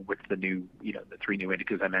 With the new the 3 new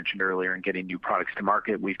indicas I mentioned earlier and getting new products to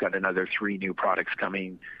market. We've got another 3 new products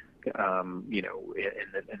coming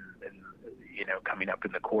coming up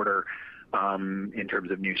in the quarter in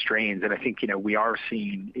terms of new strains. And I think we are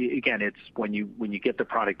seeing, again, it's when you get the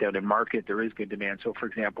product out in market, there is good demand. So for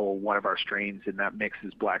example, one of our strains in that mix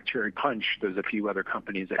is Black Cherry Punch. There's a few other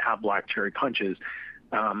companies that have Black Cherry Punches,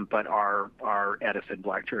 but our Edison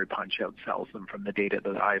Black Cherry Punch outsells them from the data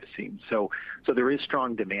that I've seen. So there is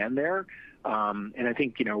strong demand there. And I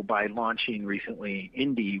think, by launching recently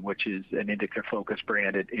Indy, which is an indica-focused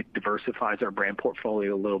brand, it diversifies our brand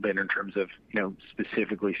portfolio a little bit in terms of,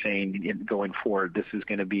 specifically saying going forward, this is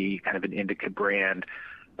going to be kind of an indica brand.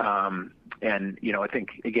 And, I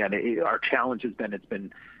think, again, our challenge has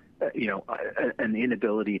been, an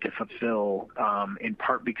inability to fulfill, in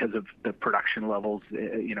part because of the production levels,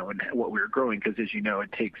 and what we're growing, because as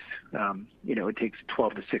it takes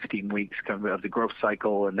 12 to 16 weeks kind of the growth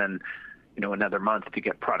cycle, and then another month to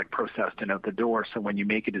get product processed and out the door. So when you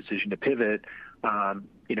make a decision to pivot,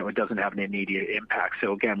 it doesn't have an immediate impact.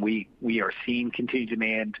 So again, we are seeing continued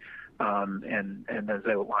demand, and as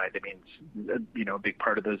I outlined, a big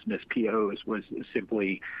part of those missed POs was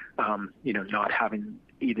simply, not having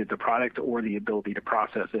either the product or the ability to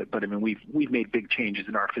process it. But we've made big changes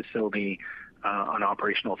in our facility on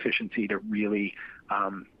operational efficiency to really,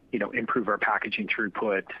 improve our packaging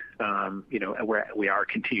throughput. Where we are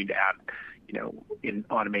continuing to add, in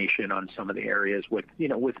automation on some of the areas with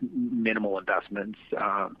minimal investments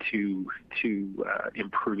to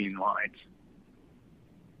improving lines.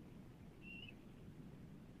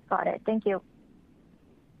 Got it. Thank you.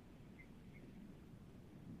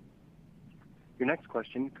 Your next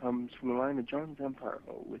question comes from the line of John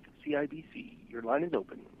Zamparo with CIBC. Your line is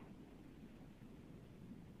open.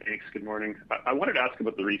 Thanks. Good morning. I wanted to ask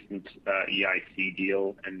about the recent EIC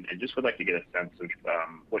deal, and just would like to get a sense of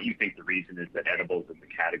what you think the reason is that edibles in the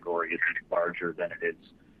category isn't larger than it is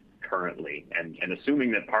currently. And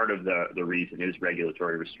assuming that part of the reason is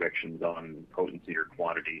regulatory restrictions on potency or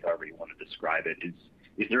quantity, however you want to describe it,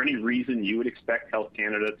 is there any reason you would expect Health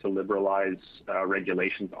Canada to liberalize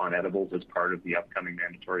regulations on edibles as part of the upcoming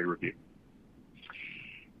mandatory review?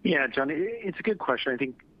 Yeah, John, it's a good question. I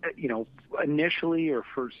think, initially, or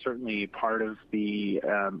for certainly part of the,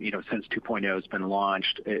 since 2.0 has been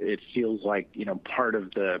launched, it feels like, part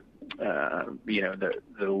of the, the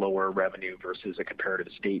lower revenue versus a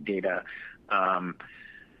comparative state data,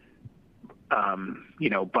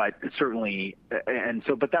 but certainly,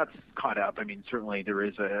 but that's caught up. Certainly there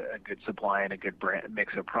is a good supply and a good brand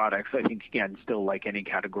mix of products. I think, again, still like any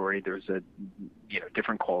category, there's a,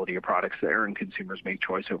 different quality of products there, and consumers make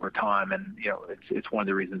choice over time. And, it's one of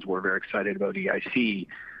the reasons we're very excited about EIC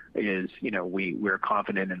is, we're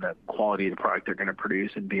confident in the quality of the product they're going to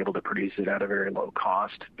produce and be able to produce it at a very low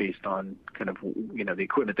cost based on kind of, the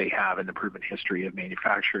equipment they have and the proven history of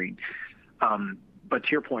manufacturing. But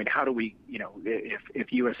to your point, how do we,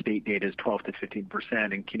 if U.S. state data is 12 to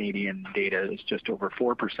 15% and Canadian data is just over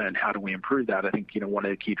 4%, how do we improve that? I think, one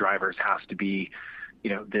of the key drivers has to be,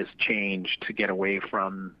 this change to get away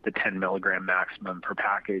from the 10 milligram maximum per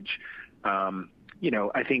package. I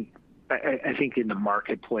think in the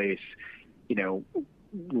marketplace,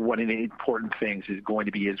 one of the important things is going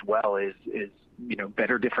to be as well is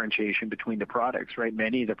better differentiation between the products, right?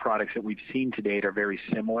 Many of the products that we've seen to date are very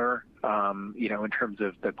similar, in terms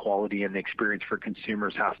of the quality and the experience for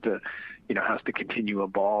consumers has to continue to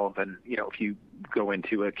evolve. And, if you go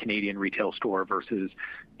into a Canadian retail store versus,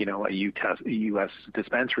 a U.S.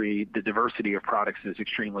 dispensary, the diversity of products is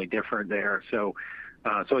extremely different there. So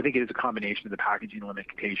I think it is a combination of the packaging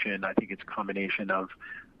limitation. I think it's a combination of,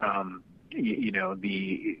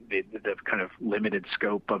 the kind of limited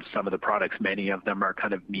scope of some of the products. Many of them are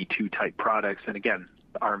kind of Me Too type products. And again,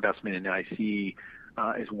 our investment in IC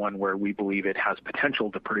is one where we believe it has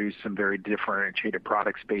potential to produce some very differentiated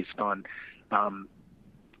products based on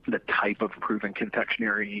the type of proven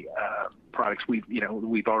confectionery products.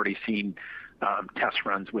 We've already seen test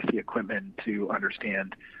runs with the equipment to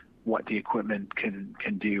understand what the equipment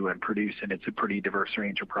can do and produce, and it's a pretty diverse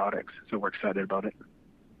range of products. So we're excited about it.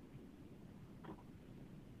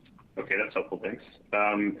 Okay, that's helpful. Thanks.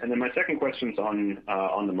 And then my second question is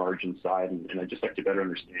on the margin side, and I'd just like to better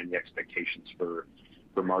understand the expectations for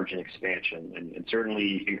margin expansion. And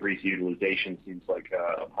certainly increased utilization seems like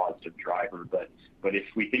a positive driver. But if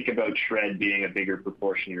we think about shred being a bigger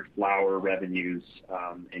proportion of your flour revenues,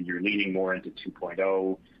 and you're leaning more into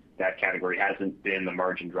 2.0, that category hasn't been the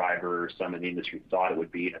margin driver some in the industry thought it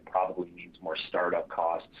would be, and it probably means more startup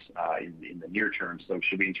costs in the near term. So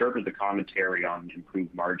should we interpret the commentary on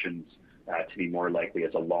improved margins to be more likely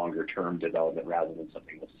as a longer term development rather than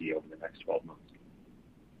something we'll see over the next 12 months?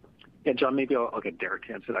 Yeah, John, maybe I'll get Derek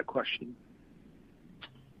to answer that question.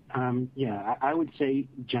 I would say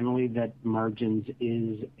generally that margins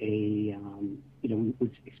is we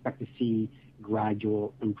would expect to see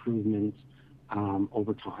gradual improvements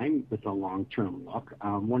over time with a long-term look.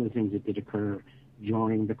 One of the things that did occur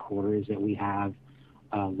during the quarter is that we have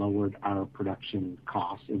lowered our production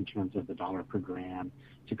costs in terms of the dollar per gram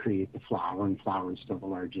to create the flour, and flour is still the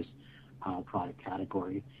largest product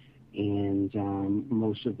category. And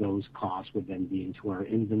most of those costs would then be into our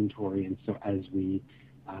inventory, and so as we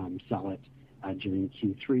sell it during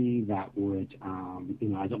Q3, that would,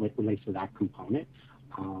 as it relates to that component,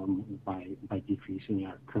 by decreasing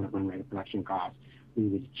our current run rate of production costs, we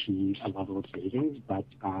would achieve a level of savings. But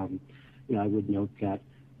I would note that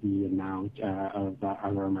the amount of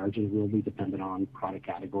our margin will be dependent on product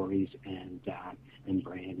categories and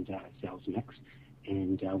brand sales mix,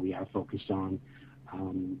 and we are focused on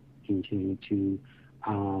continuing to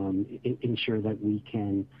ensure that we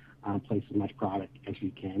can place as much product as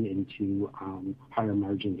we can into higher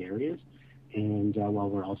margin areas, and while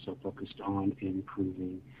we're also focused on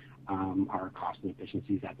improving our cost and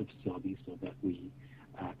efficiencies at the facility so that we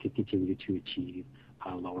can continue to achieve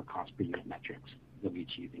lower cost per unit metrics that we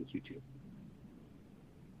achieved in Q2.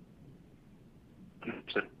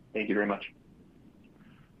 Thank you very much.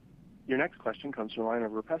 Your next question comes from the line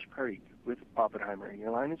of Rupesh Parikh with Oppenheimer.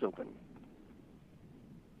 Your line is open.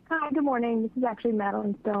 Hi, good morning. This is actually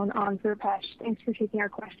Madeline Stone on for Rupesh. Thanks for taking our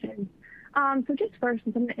question. So just first,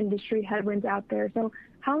 some of the industry headwinds out there. So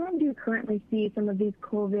how long do you currently see some of these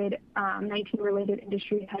COVID-19 related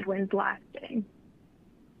industry headwinds lasting?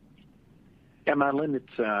 Yeah, Madeline,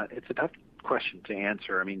 it's a tough question to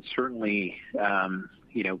answer. I mean, certainly,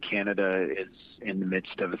 Canada is in the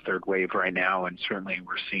midst of a third wave right now, and certainly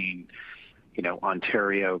we're seeing,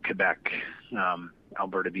 Ontario, Quebec,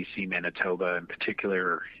 Alberta, BC, Manitoba in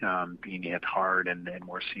particular being hit hard, and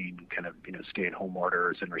we're seeing kind of, stay-at-home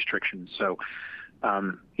orders and restrictions. So,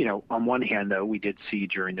 on one hand, though, we did see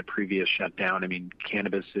during the previous shutdown, I mean,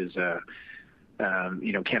 cannabis is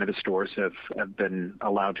cannabis stores have been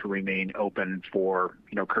allowed to remain open for,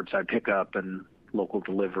 curbside pickup and local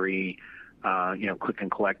delivery, click and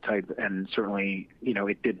collect type. And certainly,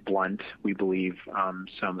 it did blunt, we believe,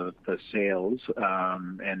 some of the sales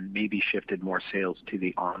and maybe shifted more sales to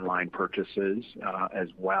the online purchases as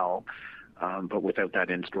well. But without that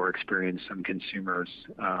in-store experience, some consumers,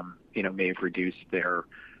 may have reduced their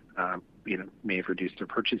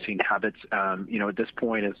purchasing habits. At this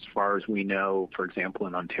point, as far as we know, for example,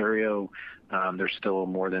 in Ontario, there's still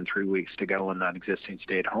more than 3 weeks to go on that existing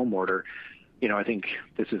stay-at-home order. I think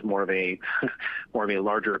this is more of a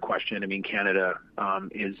larger question. I mean, Canada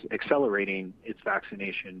is accelerating its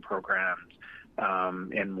vaccination programs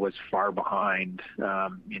and was far behind,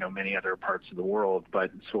 many other parts of the world,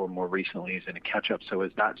 but so more recently is in a catch-up. So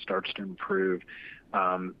as that starts to improve,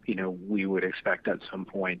 we would expect at some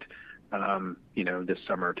point, this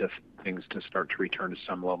summer things to start to return to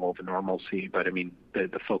some level of normalcy. But I mean,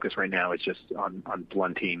 the focus right now is just on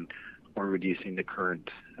blunting or reducing the current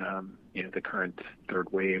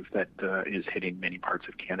third wave that is hitting many parts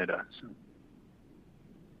of Canada. So.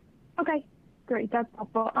 Okay, Great. That's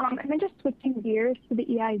helpful. And then just switching gears to the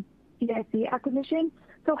EIC acquisition.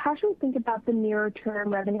 So how should we think about the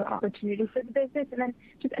nearer-term revenue opportunity for the business? And then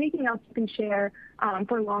just anything else you can share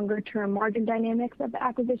for longer-term margin dynamics of the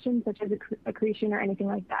acquisition, such as accretion or anything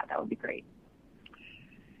like that, that would be great.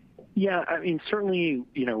 Yeah, I mean, certainly,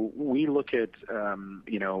 we look at,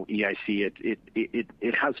 EIC,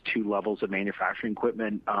 it has two levels of manufacturing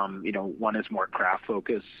equipment. One is more craft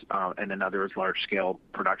focus, and another is large scale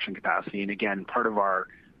production capacity. And again, part of our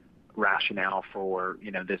rationale for,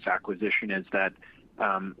 this acquisition is that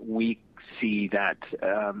we see that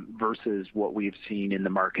versus what we've seen in the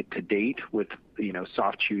market to date with,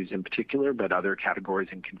 soft chews in particular, but other categories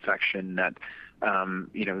in confection that,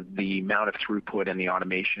 the amount of throughput and the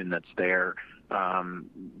automation that's there,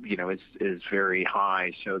 is very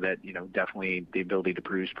high, so that, definitely the ability to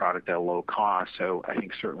produce product at a low cost. So I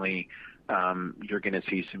think certainly you're going to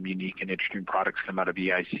see some unique and interesting products come out of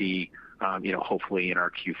EIC, hopefully in our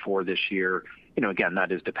Q4 this year. Again,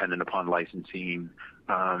 that is dependent upon licensing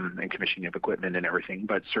and commissioning of equipment and everything.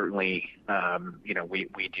 But certainly,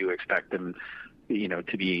 we do expect them,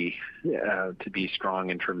 to be strong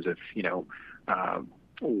in terms of,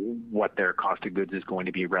 what their cost of goods is going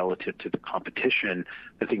to be relative to the competition.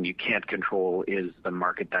 The thing you can't control is the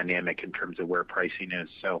market dynamic in terms of where pricing is.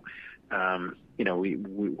 So,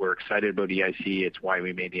 we're excited about EIC. It's why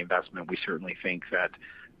we made the investment. We certainly think that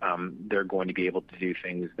they're going to be able to do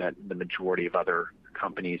things that the majority of other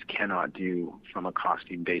companies cannot do from a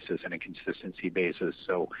costing basis and a consistency basis.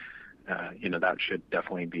 So, that should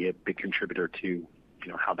definitely be a big contributor to,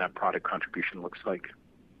 how that product contribution looks like.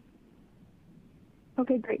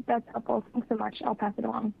 Okay, great. That's helpful. Thanks so much. I'll pass it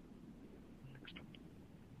along.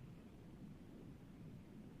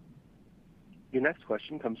 Your next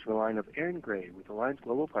question comes from the line of Aaron Gray with Alliance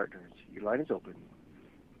Global Partners. Your line is open.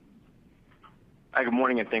 Hi, good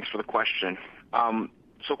morning, and thanks for the question.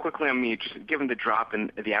 So quickly on me, just given the drop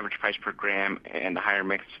in the average price per gram and the higher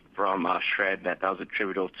mix from shred that was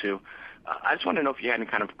attributable to, I just want to know if you had any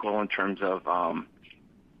kind of goal in terms of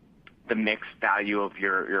the mix value of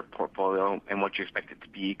your portfolio and what you expect it to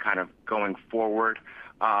be kind of going forward,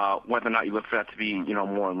 whether or not you look for that to be,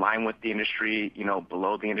 more in line with the industry,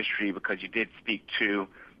 below the industry, because you did speak to,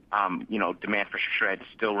 demand for shred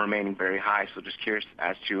still remaining very high. So just curious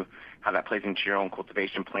as to how that plays into your own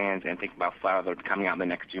cultivation plans and thinking about flower that are coming out in the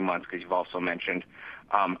next few months, because you've also mentioned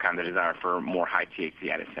kind of the desire for more high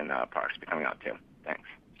THC Edison products to be coming out too. Thanks.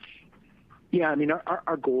 Yeah, I mean,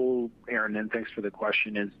 our goal, Aaron, and thanks for the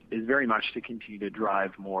question, is very much to continue to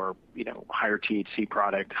drive more, higher THC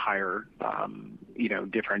product, higher,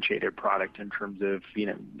 differentiated product in terms of,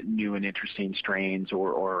 new and interesting strains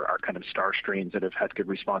or our kind of star strains that have had good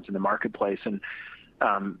response in the marketplace. And,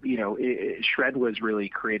 shred was really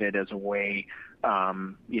created as a way,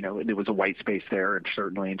 there was a white space there, and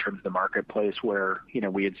certainly in terms of the marketplace where,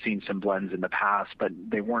 we had seen some blends in the past, but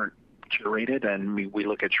they weren't curated, and we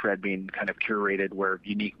look at shred being kind of curated, where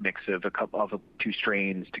unique mix of two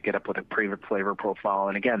strains to get up with a flavor profile.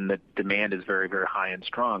 And again, the demand is very, very high and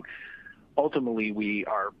strong. Ultimately,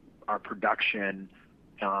 our production,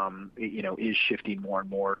 is shifting more and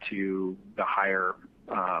more to the higher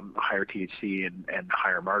THC and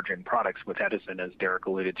higher margin products with Edison, as Derek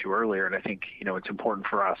alluded to earlier. And I think, it's important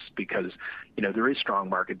for us because, there is strong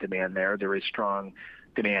market demand there. There is strong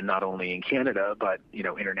demand not only in Canada, but,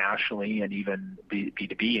 internationally, and even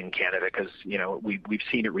B2B in Canada, because, we've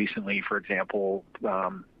seen it recently, for example,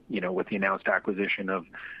 with the announced acquisition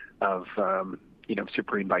of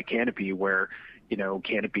Supreme by Canopy, where,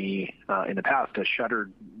 Canopy in the past has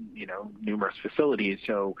shuttered, numerous facilities.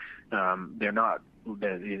 So they're not,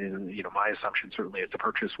 my assumption certainly is the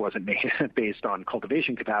purchase wasn't made based on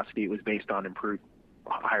cultivation capacity. It was based on improved,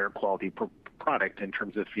 higher quality product in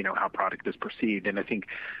terms of, how product is perceived. And I think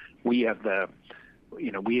we have the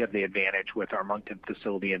advantage with our Moncton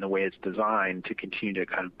facility and the way it's designed to continue to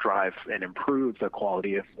kind of drive and improve the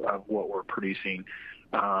quality of what we're producing.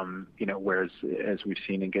 Whereas as we've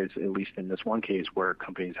seen, at least in this one case, where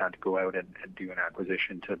companies had to go out and do an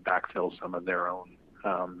acquisition to backfill some of their own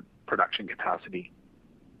production capacity.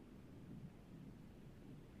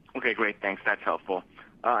 Okay, great. Thanks. That's helpful.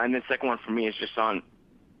 And the second one for me is just on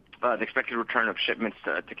the expected return of shipments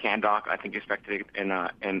to CanDoc. I think expected in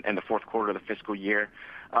the fourth quarter of the fiscal year.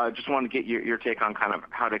 Just wanted to get your take on kind of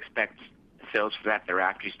how to expect sales for that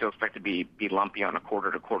thereafter. You still expect to be lumpy on a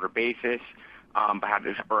quarter-to-quarter basis, but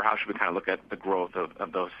how should we kind of look at the growth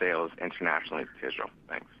of those sales internationally to Israel?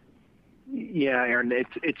 Thanks. Yeah, Aaron,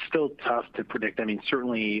 it's still tough to predict. I mean,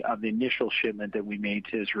 certainly the initial shipment that we made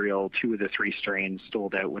to Israel, 2 of the 3 strains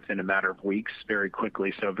sold out within a matter of weeks very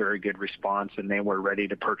quickly, so very good response, and they were ready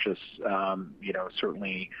to purchase,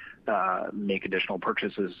 certainly make additional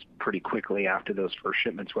purchases pretty quickly after those first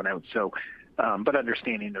shipments went out. So, but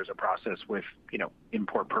understanding there's a process with,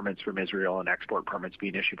 import permits from Israel and export permits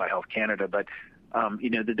being issued by Health Canada, but,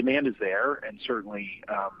 the demand is there, and certainly,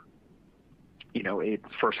 it's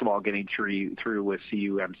first of all getting through with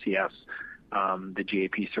CUMCS, the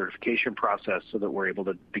GAP certification process, so that we're able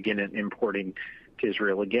to begin importing to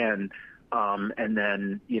Israel again. And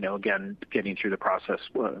then, again, getting through the process,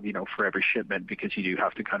 for every shipment, because you do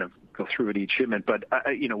have to kind of go through it each shipment. But,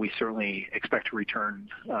 we certainly expect to return,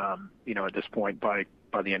 at this point by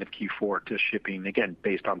the end of Q4 to shipping, again,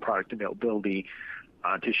 based on product availability,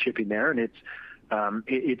 to shipping there. And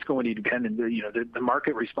it's going to depend. The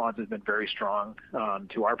market response has been very strong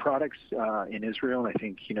to our products in Israel. And I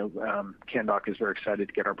think, Canndoc is very excited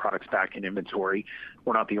to get our products back in inventory.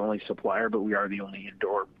 We're not the only supplier, but we are the only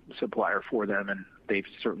indoor supplier for them. And they've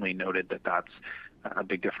certainly noted that that's a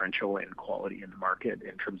big differential in quality in the market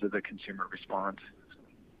in terms of the consumer response.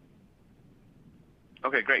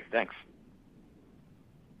 Okay, great. Thanks.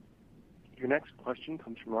 Your next question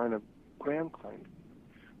comes from the line of Graham Klein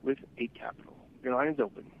with 8 Capital. Your line is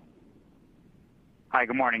open. Hi,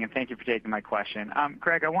 good morning, and thank you for taking my question.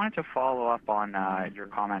 Greg, I wanted to follow up on your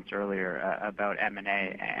comments earlier about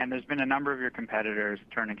M&A, and there's been a number of your competitors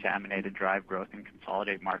turning to M&A to drive growth and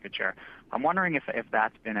consolidate market share. I'm wondering if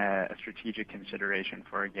that's been a strategic consideration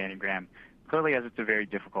for Organigram, clearly as it's a very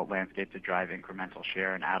difficult landscape to drive incremental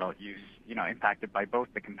share in adult use, impacted by both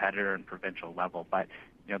the competitor and provincial level. But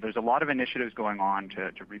there's a lot of initiatives going on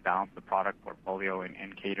to rebalance the product portfolio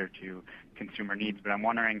and cater to consumer needs. But I'm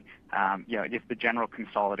wondering, if the general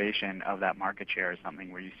consolidation of that market share is something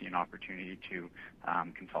where you see an opportunity to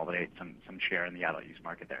consolidate some share in the adult use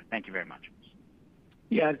market there. Thank you very much.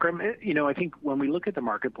 Yeah, Graham, I think when we look at the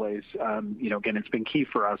marketplace, again, it's been key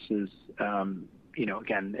for us is,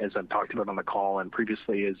 again, as I've talked about on the call and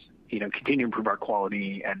previously, is, continue to improve our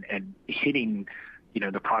quality and hitting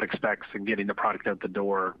the product specs and getting the product out the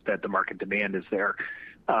door that the market demand is there.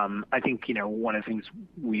 I think, one of the things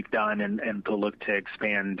we've done and to look to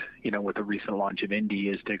expand, with the recent launch of Indy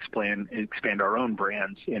is to expand our own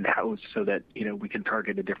brands in-house so that, we can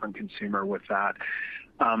target a different consumer with that.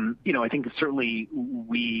 I think certainly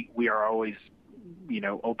we are always,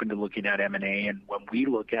 open to looking at M&A. And when we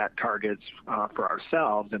look at targets for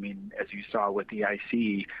ourselves, I mean, as you saw with the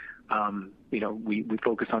IC, we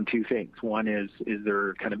focus on 2 things. One is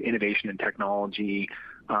there kind of innovation in technology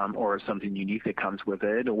or something unique that comes with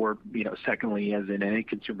it? Or, secondly, as in any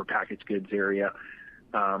consumer packaged goods area,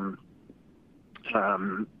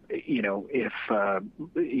 if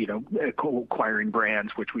acquiring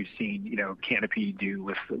brands, which we've seen, Canopy do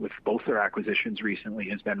with both their acquisitions recently,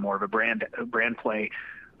 has been more of a brand play.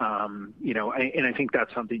 And I think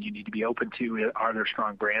that's something you need to be open to. Are there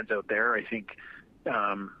strong brands out there? I think,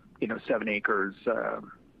 7 Acres,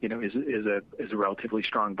 is a relatively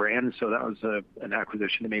strong brand. So that was an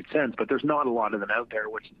acquisition that made sense. But there's not a lot of them out there,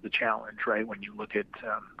 which is the challenge, right? When you look at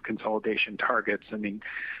consolidation targets, I mean,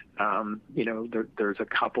 there's a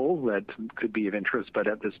couple that could be of interest, but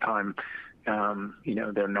at this time,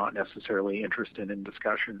 they're not necessarily interested in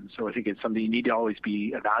discussion. So I think it's something you need to always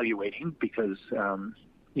be evaluating because,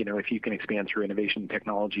 if you can expand through innovation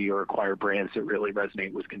technology or acquire brands that really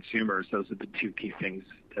resonate with consumers, those are the 2 key things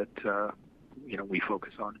that, we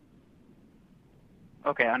focus on.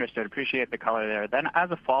 Okay, understood. Appreciate the color there. Then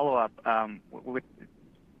as a follow-up,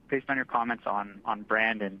 based on your comments on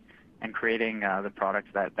brand and creating the products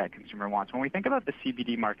that consumer wants, when we think about the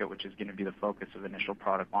CBD market, which is going to be the focus of initial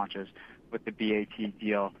product launches with the BAT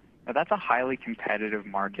deal, now that's a highly competitive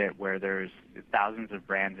market where there's thousands of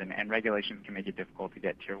brands and regulations can make it difficult to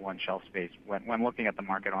get tier 1 shelf space when looking at the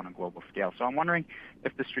market on a global scale. So I'm wondering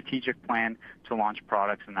if the strategic plan to launch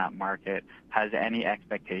products in that market has any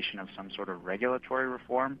expectation of some sort of regulatory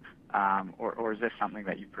reform, or is this something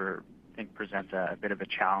that you think presents a bit of a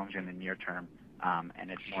challenge in the near term,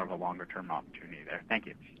 and it's more of a longer-term opportunity there? Thank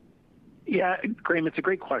you. Yeah, Graham, it's a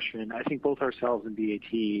great question. I think both ourselves and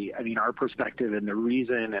BAT, I mean, our perspective and the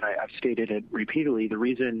reason, and I've stated it repeatedly, the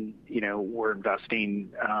reason, we're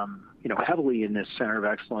investing, heavily in this center of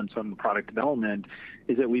excellence on product development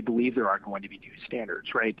is that we believe there are going to be new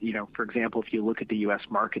standards, right? For example, if you look at the U.S.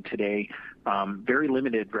 market today, very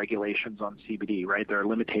limited regulations on CBD, right? There are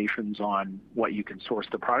limitations on what you can source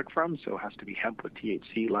the product from, so it has to be hemp with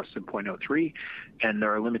THC less than 0.03, and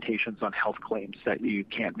there are limitations on health claims that you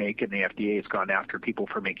can't make, and the FDA has gone after people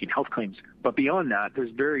for making health claims. But beyond that,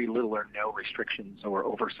 there's very little or no restrictions or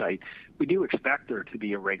oversight. We do expect there to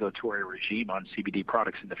be a regulatory regime on CBD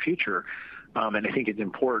products in the future, and I think it's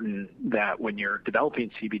important that when you're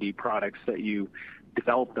developing CBD products that you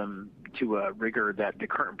develop them to a rigor that the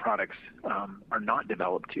current products are not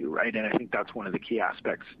developed to, right? And I think that's one of the key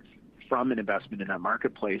aspects from an investment in that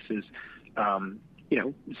marketplace is,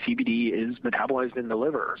 CBD is metabolized in the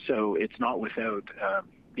liver, so it's not without,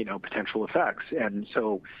 potential effects. And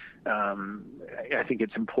so I think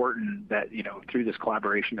it's important that, through this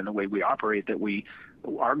collaboration and the way we operate, that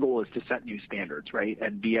our goal is to set new standards, right,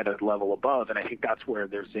 and be at a level above. And I think that's where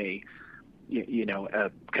there's a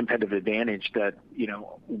competitive advantage that,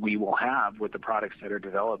 we will have with the products that are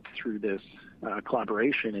developed through this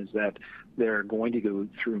collaboration, is that they're going to go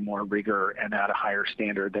through more rigor and at a higher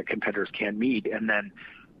standard that competitors can meet. And then,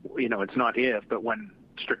 it's not if, but when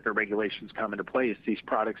stricter regulations come into place, these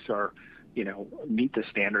products are, meet the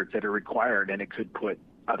standards that are required, and it could put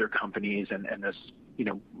other companies and this,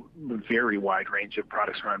 very wide range of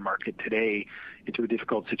products around market today into a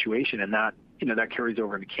difficult situation. And that, that carries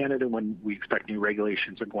over into Canada when we expect new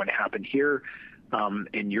regulations are going to happen here.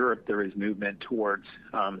 In Europe, there is movement towards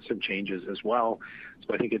some changes as well.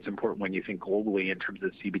 So I think it's important when you think globally in terms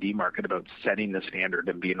of the CBD market about setting the standard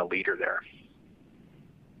and being a leader there.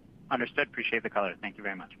 Understood. Appreciate the color. Thank you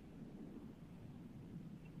very much.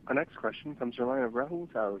 Our next question comes from the line of Rahul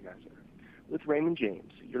Sarugaser with Raymond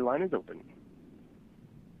James. Your line is open.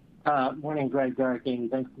 Morning, Greg, Derek, Amy.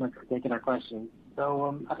 Thanks so much for taking our questions.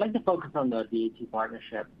 So I'd like to focus on the BAT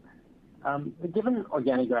partnership. Given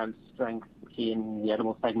Organigram's strength in the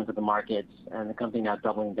edible segment of the market and the company now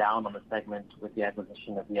doubling down on the segment with the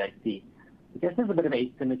acquisition of VIC, I guess there's a bit of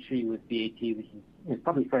asymmetry with BAT, which is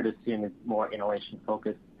probably fair to assume is more inhalation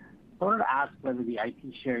focused. So I wanted to ask whether the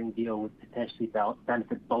IP sharing deal would potentially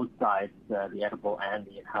benefit both sides, the edible and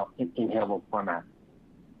the inhalable format.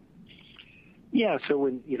 Yeah, so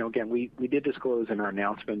when, again, we did disclose in our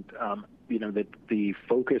announcement, that the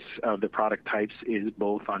focus of the product types is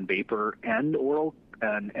both on vapor and oral,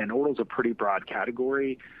 and oral is a pretty broad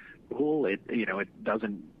category.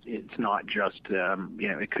 It's not just,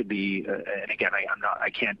 it could be, and again,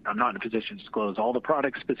 I'm not in a position to disclose all the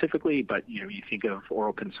products specifically, but, you think of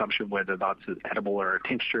oral consumption, whether that's an edible or a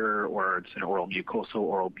tincture, or it's an oral mucosal,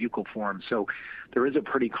 oral buccal form. So there is a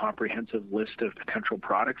pretty comprehensive list of potential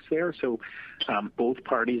products there. So both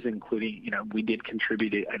parties, including, we did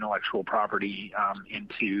contribute intellectual property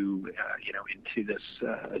into this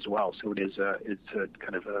as well. So it's a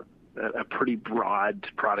kind of a pretty broad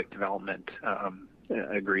product development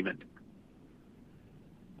agreement.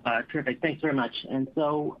 Terrific. Thanks very much. And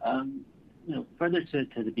so, further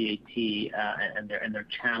to the BAT and their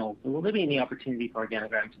channels, will there be any opportunity for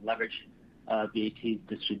Organigram to leverage BAT's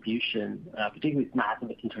distribution, particularly with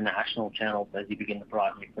massive international channels as you begin to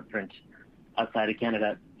broaden your footprint outside of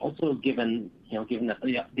Canada? Also, given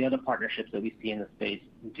that the other partnerships that we see in the space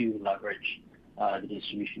do leverage the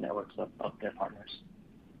distribution networks of their partners.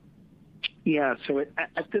 Yeah, so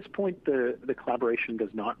at this point, the collaboration does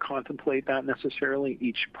not contemplate that necessarily.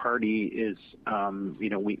 Each party is,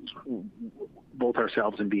 both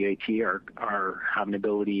ourselves and BAT have an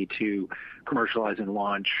ability to commercialize and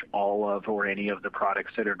launch all of or any of the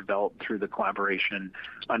products that are developed through the collaboration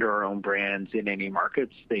under our own brands in any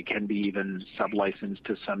markets. They can be even sub-licensed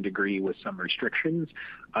to some degree with some restrictions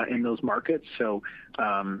in those markets. So,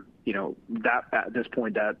 that at this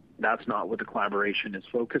point, that's not what the collaboration is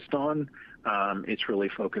focused on. It's really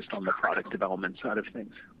focused on the product development side of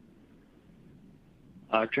things.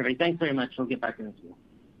 Terrific. Thanks very much. We'll get back in the queue.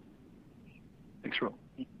 Thanks, Ro.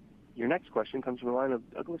 Your next question comes from the line of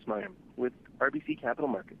Douglas Meyer with RBC Capital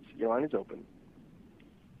Markets. Your line is open.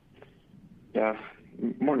 Yeah.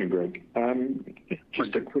 Morning, Greg.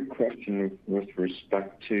 Just a quick question with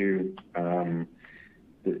respect to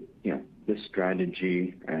this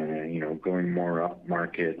strategy, going more up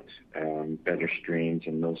market, better strains,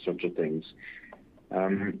 and those sorts of things.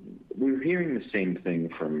 We're hearing the same thing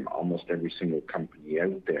from almost every single company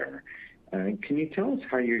out there. Can you tell us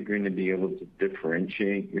how you're going to be able to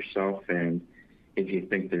differentiate yourself, and if you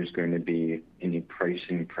think there's going to be any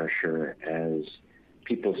pricing pressure as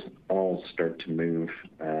people all start to move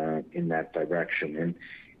in that direction? And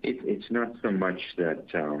it's not so much that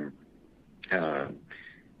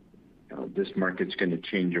this market's going to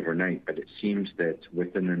change overnight, but it seems that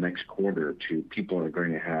within the next quarter or two, people are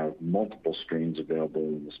going to have multiple strains available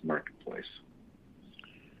in this marketplace.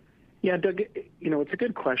 Yeah, Doug, it's a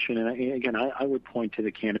good question. And again, I would point to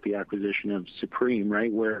the Canopy acquisition of Supreme,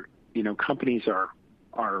 right, where, companies are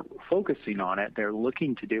focusing on it. They're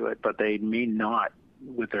looking to do it, but they may not,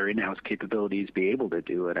 with their in-house capabilities, be able to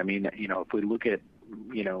do it. I mean, if we look at,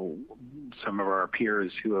 some of our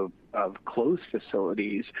peers who have closed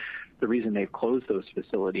facilities, the reason they've closed those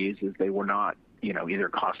facilities is they were not, either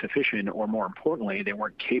cost efficient or, more importantly, they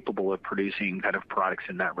weren't capable of producing kind of products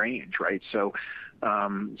in that range, right? So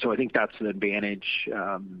I think that's an advantage,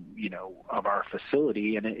 of our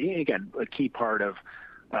facility. And again, a key part of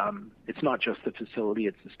it's not just the facility,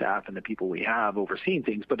 it's the staff and the people we have overseeing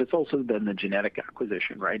things, but it's also been the genetic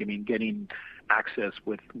acquisition, right? I mean, getting access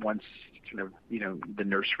with once the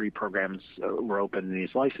nursery programs were open and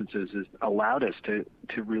these licenses has allowed us to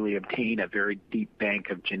really obtain a very deep bank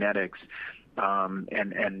of genetics,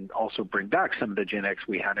 and also bring back some of the genetics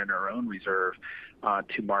we had in our own reserve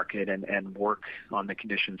to market and work on the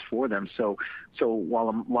conditions for them. So while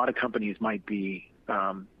a lot of companies might be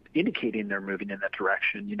indicating they're moving in that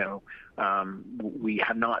direction, we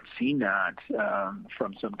have not seen that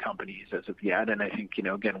from some companies as of yet. And I think,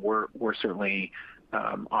 again, we're certainly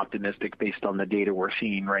optimistic based on the data we're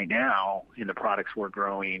seeing right now in the products we're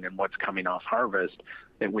growing and what's coming off harvest,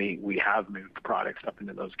 that we have moved products up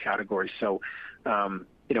into those categories. So,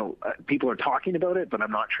 people are talking about it, but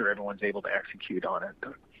I'm not sure everyone's able to execute on it.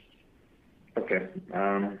 Okay,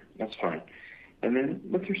 that's fine. And then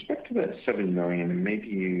with respect to that $7 million, and maybe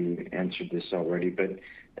you answered this already, but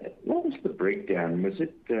what was the breakdown? Was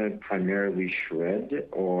it primarily shred,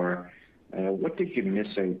 or what did you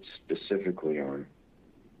miss out specifically on?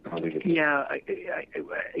 Yeah,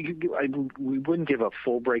 we wouldn't give a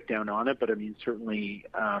full breakdown on it, but I mean, certainly,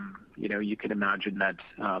 you can imagine that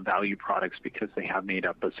value products, because they have made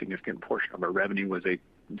up a significant portion of our revenue, was a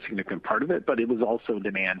significant part of it, but it was also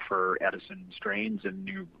demand for Edison strains and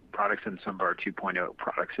new products and some of our 2.0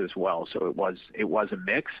 products as well. So it was a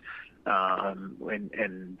mix,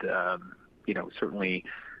 certainly.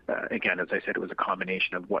 Again, as I said, it was a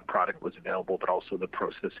combination of what product was available, but also the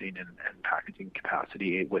processing and packaging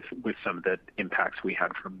capacity with some of the impacts we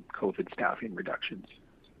had from COVID staffing reductions.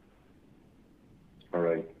 All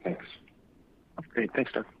right, thanks. Great,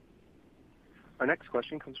 thanks, Doug. Our next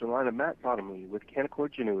question comes from the line of Matt Bottomley with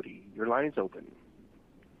Canaccord Genuity. Your line is open.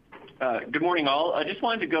 Good morning, all. I just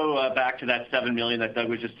wanted to go back to that $7 million that Doug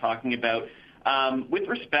was just talking about. With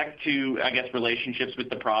respect to, I guess, relationships with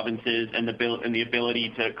the provinces and the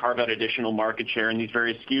ability to carve out additional market share in these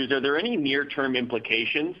various SKUs, are there any near-term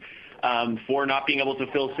implications for not being able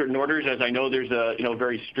to fill certain orders? As I know, there's a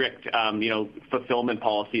very strict fulfillment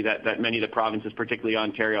policy that many of the provinces, particularly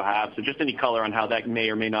Ontario, have. So just any color on how that may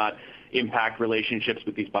or may not impact relationships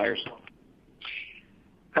with these buyers.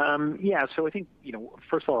 Yeah, so I think,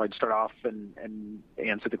 first of all, I'd start off and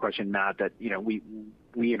answer the question, Matt, that,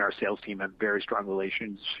 we and our sales team have very strong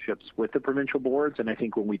relationships with the provincial boards. And I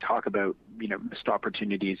think when we talk about, missed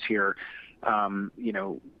opportunities here,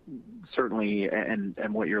 certainly,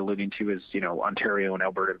 and what you're alluding to is, Ontario and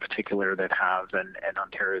Alberta in particular that have, and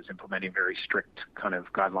Ontario is implementing very strict kind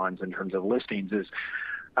of guidelines in terms of listings is,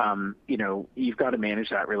 you've got to manage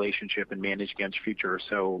that relationship and manage against future.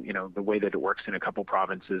 So, the way that it works in a couple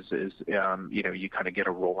provinces is, you kind of get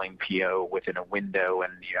a rolling PO within a window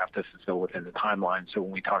and you have to fulfill within the timeline. So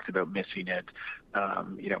when we talked about missing it,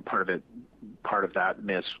 part of that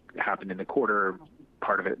miss happened in the quarter.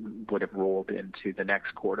 Part of it would have rolled into the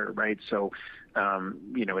next quarter, right? So,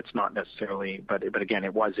 it's not necessarily, but again,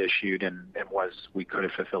 it was issued and we could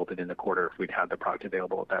have fulfilled it in the quarter if we'd had the product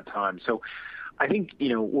available at that time. So I think,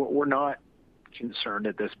 we're not concerned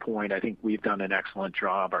at this point. I think we've done an excellent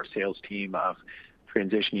job, our sales team, of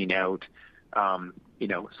transitioning out,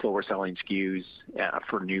 slower selling SKUs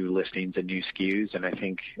for new listings and new SKUs. And I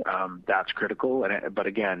think that's critical. But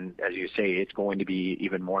again, as you say, it's going to be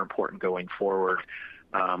even more important going forward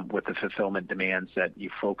with the fulfillment demands, that you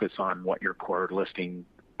focus on what your core listing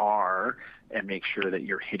are and make sure that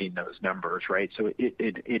you're hitting those numbers, right? So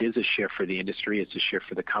it is a shift for the industry. It's a shift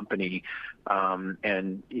for the company.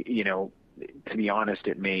 And, to be honest,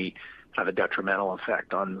 it may have a detrimental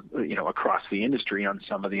effect on, across the industry on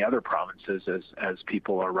some of the other provinces as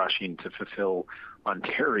people are rushing to fulfill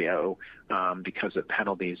Ontario because of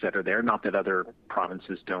penalties that are there. Not that other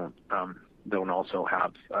provinces don't also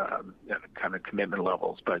have kind of commitment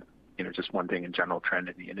levels, but, just one thing in general trend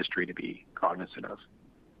in the industry to be cognizant of.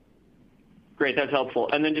 Great, that's helpful.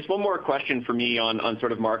 And then just one more question for me on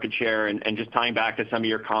sort of market share and just tying back to some of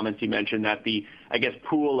your comments. You mentioned that the, I guess,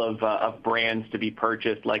 pool of brands to be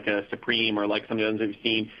purchased, like a Supreme or like some of the others we've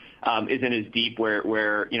seen, isn't as deep where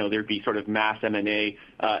there'd be sort of mass M&A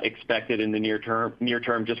expected in the near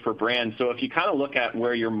term just for brands. So if you kind of look at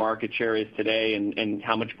where your market share is today and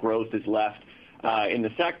how much growth is left in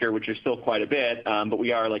the sector, which is still quite a bit, but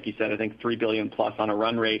we are, like you said, I think $3 billion plus on a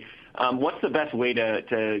run rate. What's the best way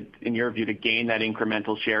to, in your view, to gain that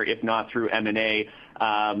incremental share, if not through M&A?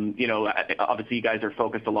 Obviously you guys are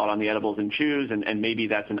focused a lot on the edibles and chews, and maybe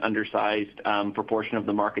that's an undersized proportion of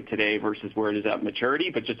the market today versus where it is at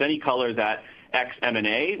maturity. But just any color that ex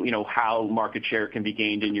M&A, how market share can be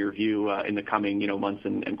gained in your view in the coming months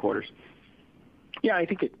and quarters. Yeah, I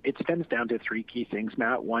think it stems down to three key things,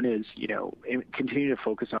 Matt. One is, continue to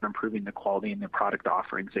focus on improving the quality and the product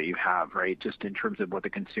offerings that you have, right? Just in terms of what the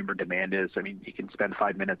consumer demand is. I mean, you can spend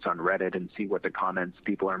 5 minutes on Reddit and see what the comments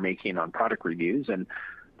people are making on product reviews, and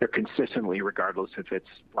they're consistently, regardless if it's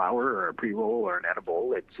flower or a pre-roll or an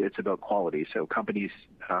edible, it's about quality. So companies,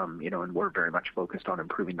 and we're very much focused on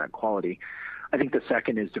improving that quality. I think the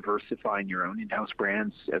second is diversifying your own in-house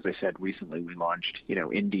brands. As I said, recently we launched,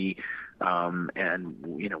 Indie, and,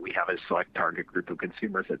 we have a select target group of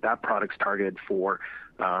consumers that product's targeted for.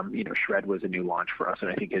 Shred was a new launch for us. And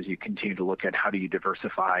I think as you continue to look at how do you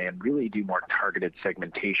diversify and really do more targeted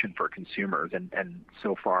segmentation for consumers. And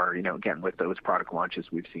so far, again, with those product launches,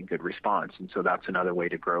 we've seen good response. And so that's another way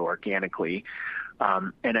to grow organically.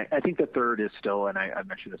 And I think the third is still, and I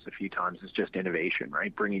mentioned this a few times, is just innovation,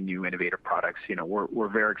 right? Bringing new innovative products. We're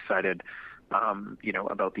very excited,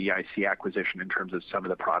 about the EIC acquisition in terms of some of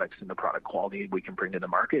the products and the product quality we can bring to the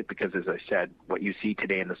market. Because as I said, what you see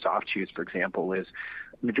today in the soft chews, for example, is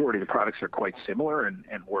the majority of the products are quite similar, and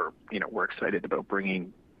we're excited about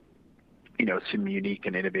bringing, some unique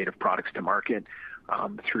and innovative products to market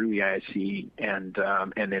through EIC and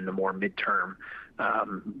in the more midterm,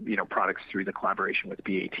 products through the collaboration with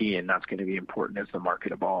BAT, and that's going to be important as the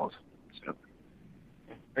market evolves. So.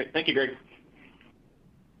 Great. Thank you, Greg.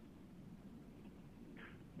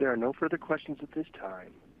 There are no further questions at this time.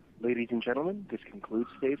 Ladies and gentlemen, this concludes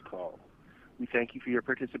today's call. We thank you for your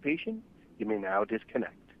participation. You may now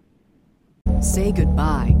disconnect. Say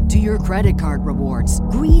goodbye to your credit card rewards.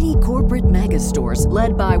 Greedy corporate mega stores,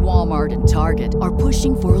 led by Walmart and Target, are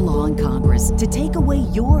pushing for a law in Congress to take away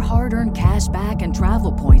your hard-earned cash back and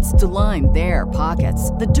travel points to line their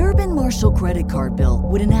pockets. The Durbin-Marshall credit card bill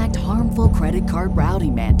would enact harmful credit card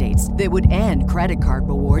routing mandates that would end credit card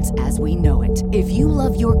rewards as we know it. If you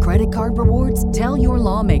love your credit card rewards, tell your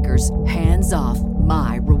lawmakers, hands off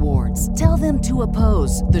my rewards. Tell them to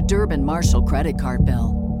oppose the Durbin-Marshall credit card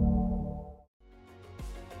bill.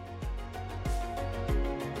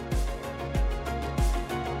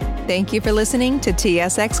 Thank you for listening to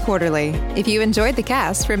TSX Quarterly. If you enjoyed the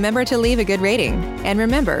cast, remember to leave a good rating. And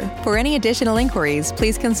remember, for any additional inquiries,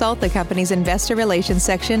 please consult the company's investor relations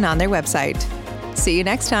section on their website. See you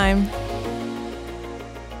next time.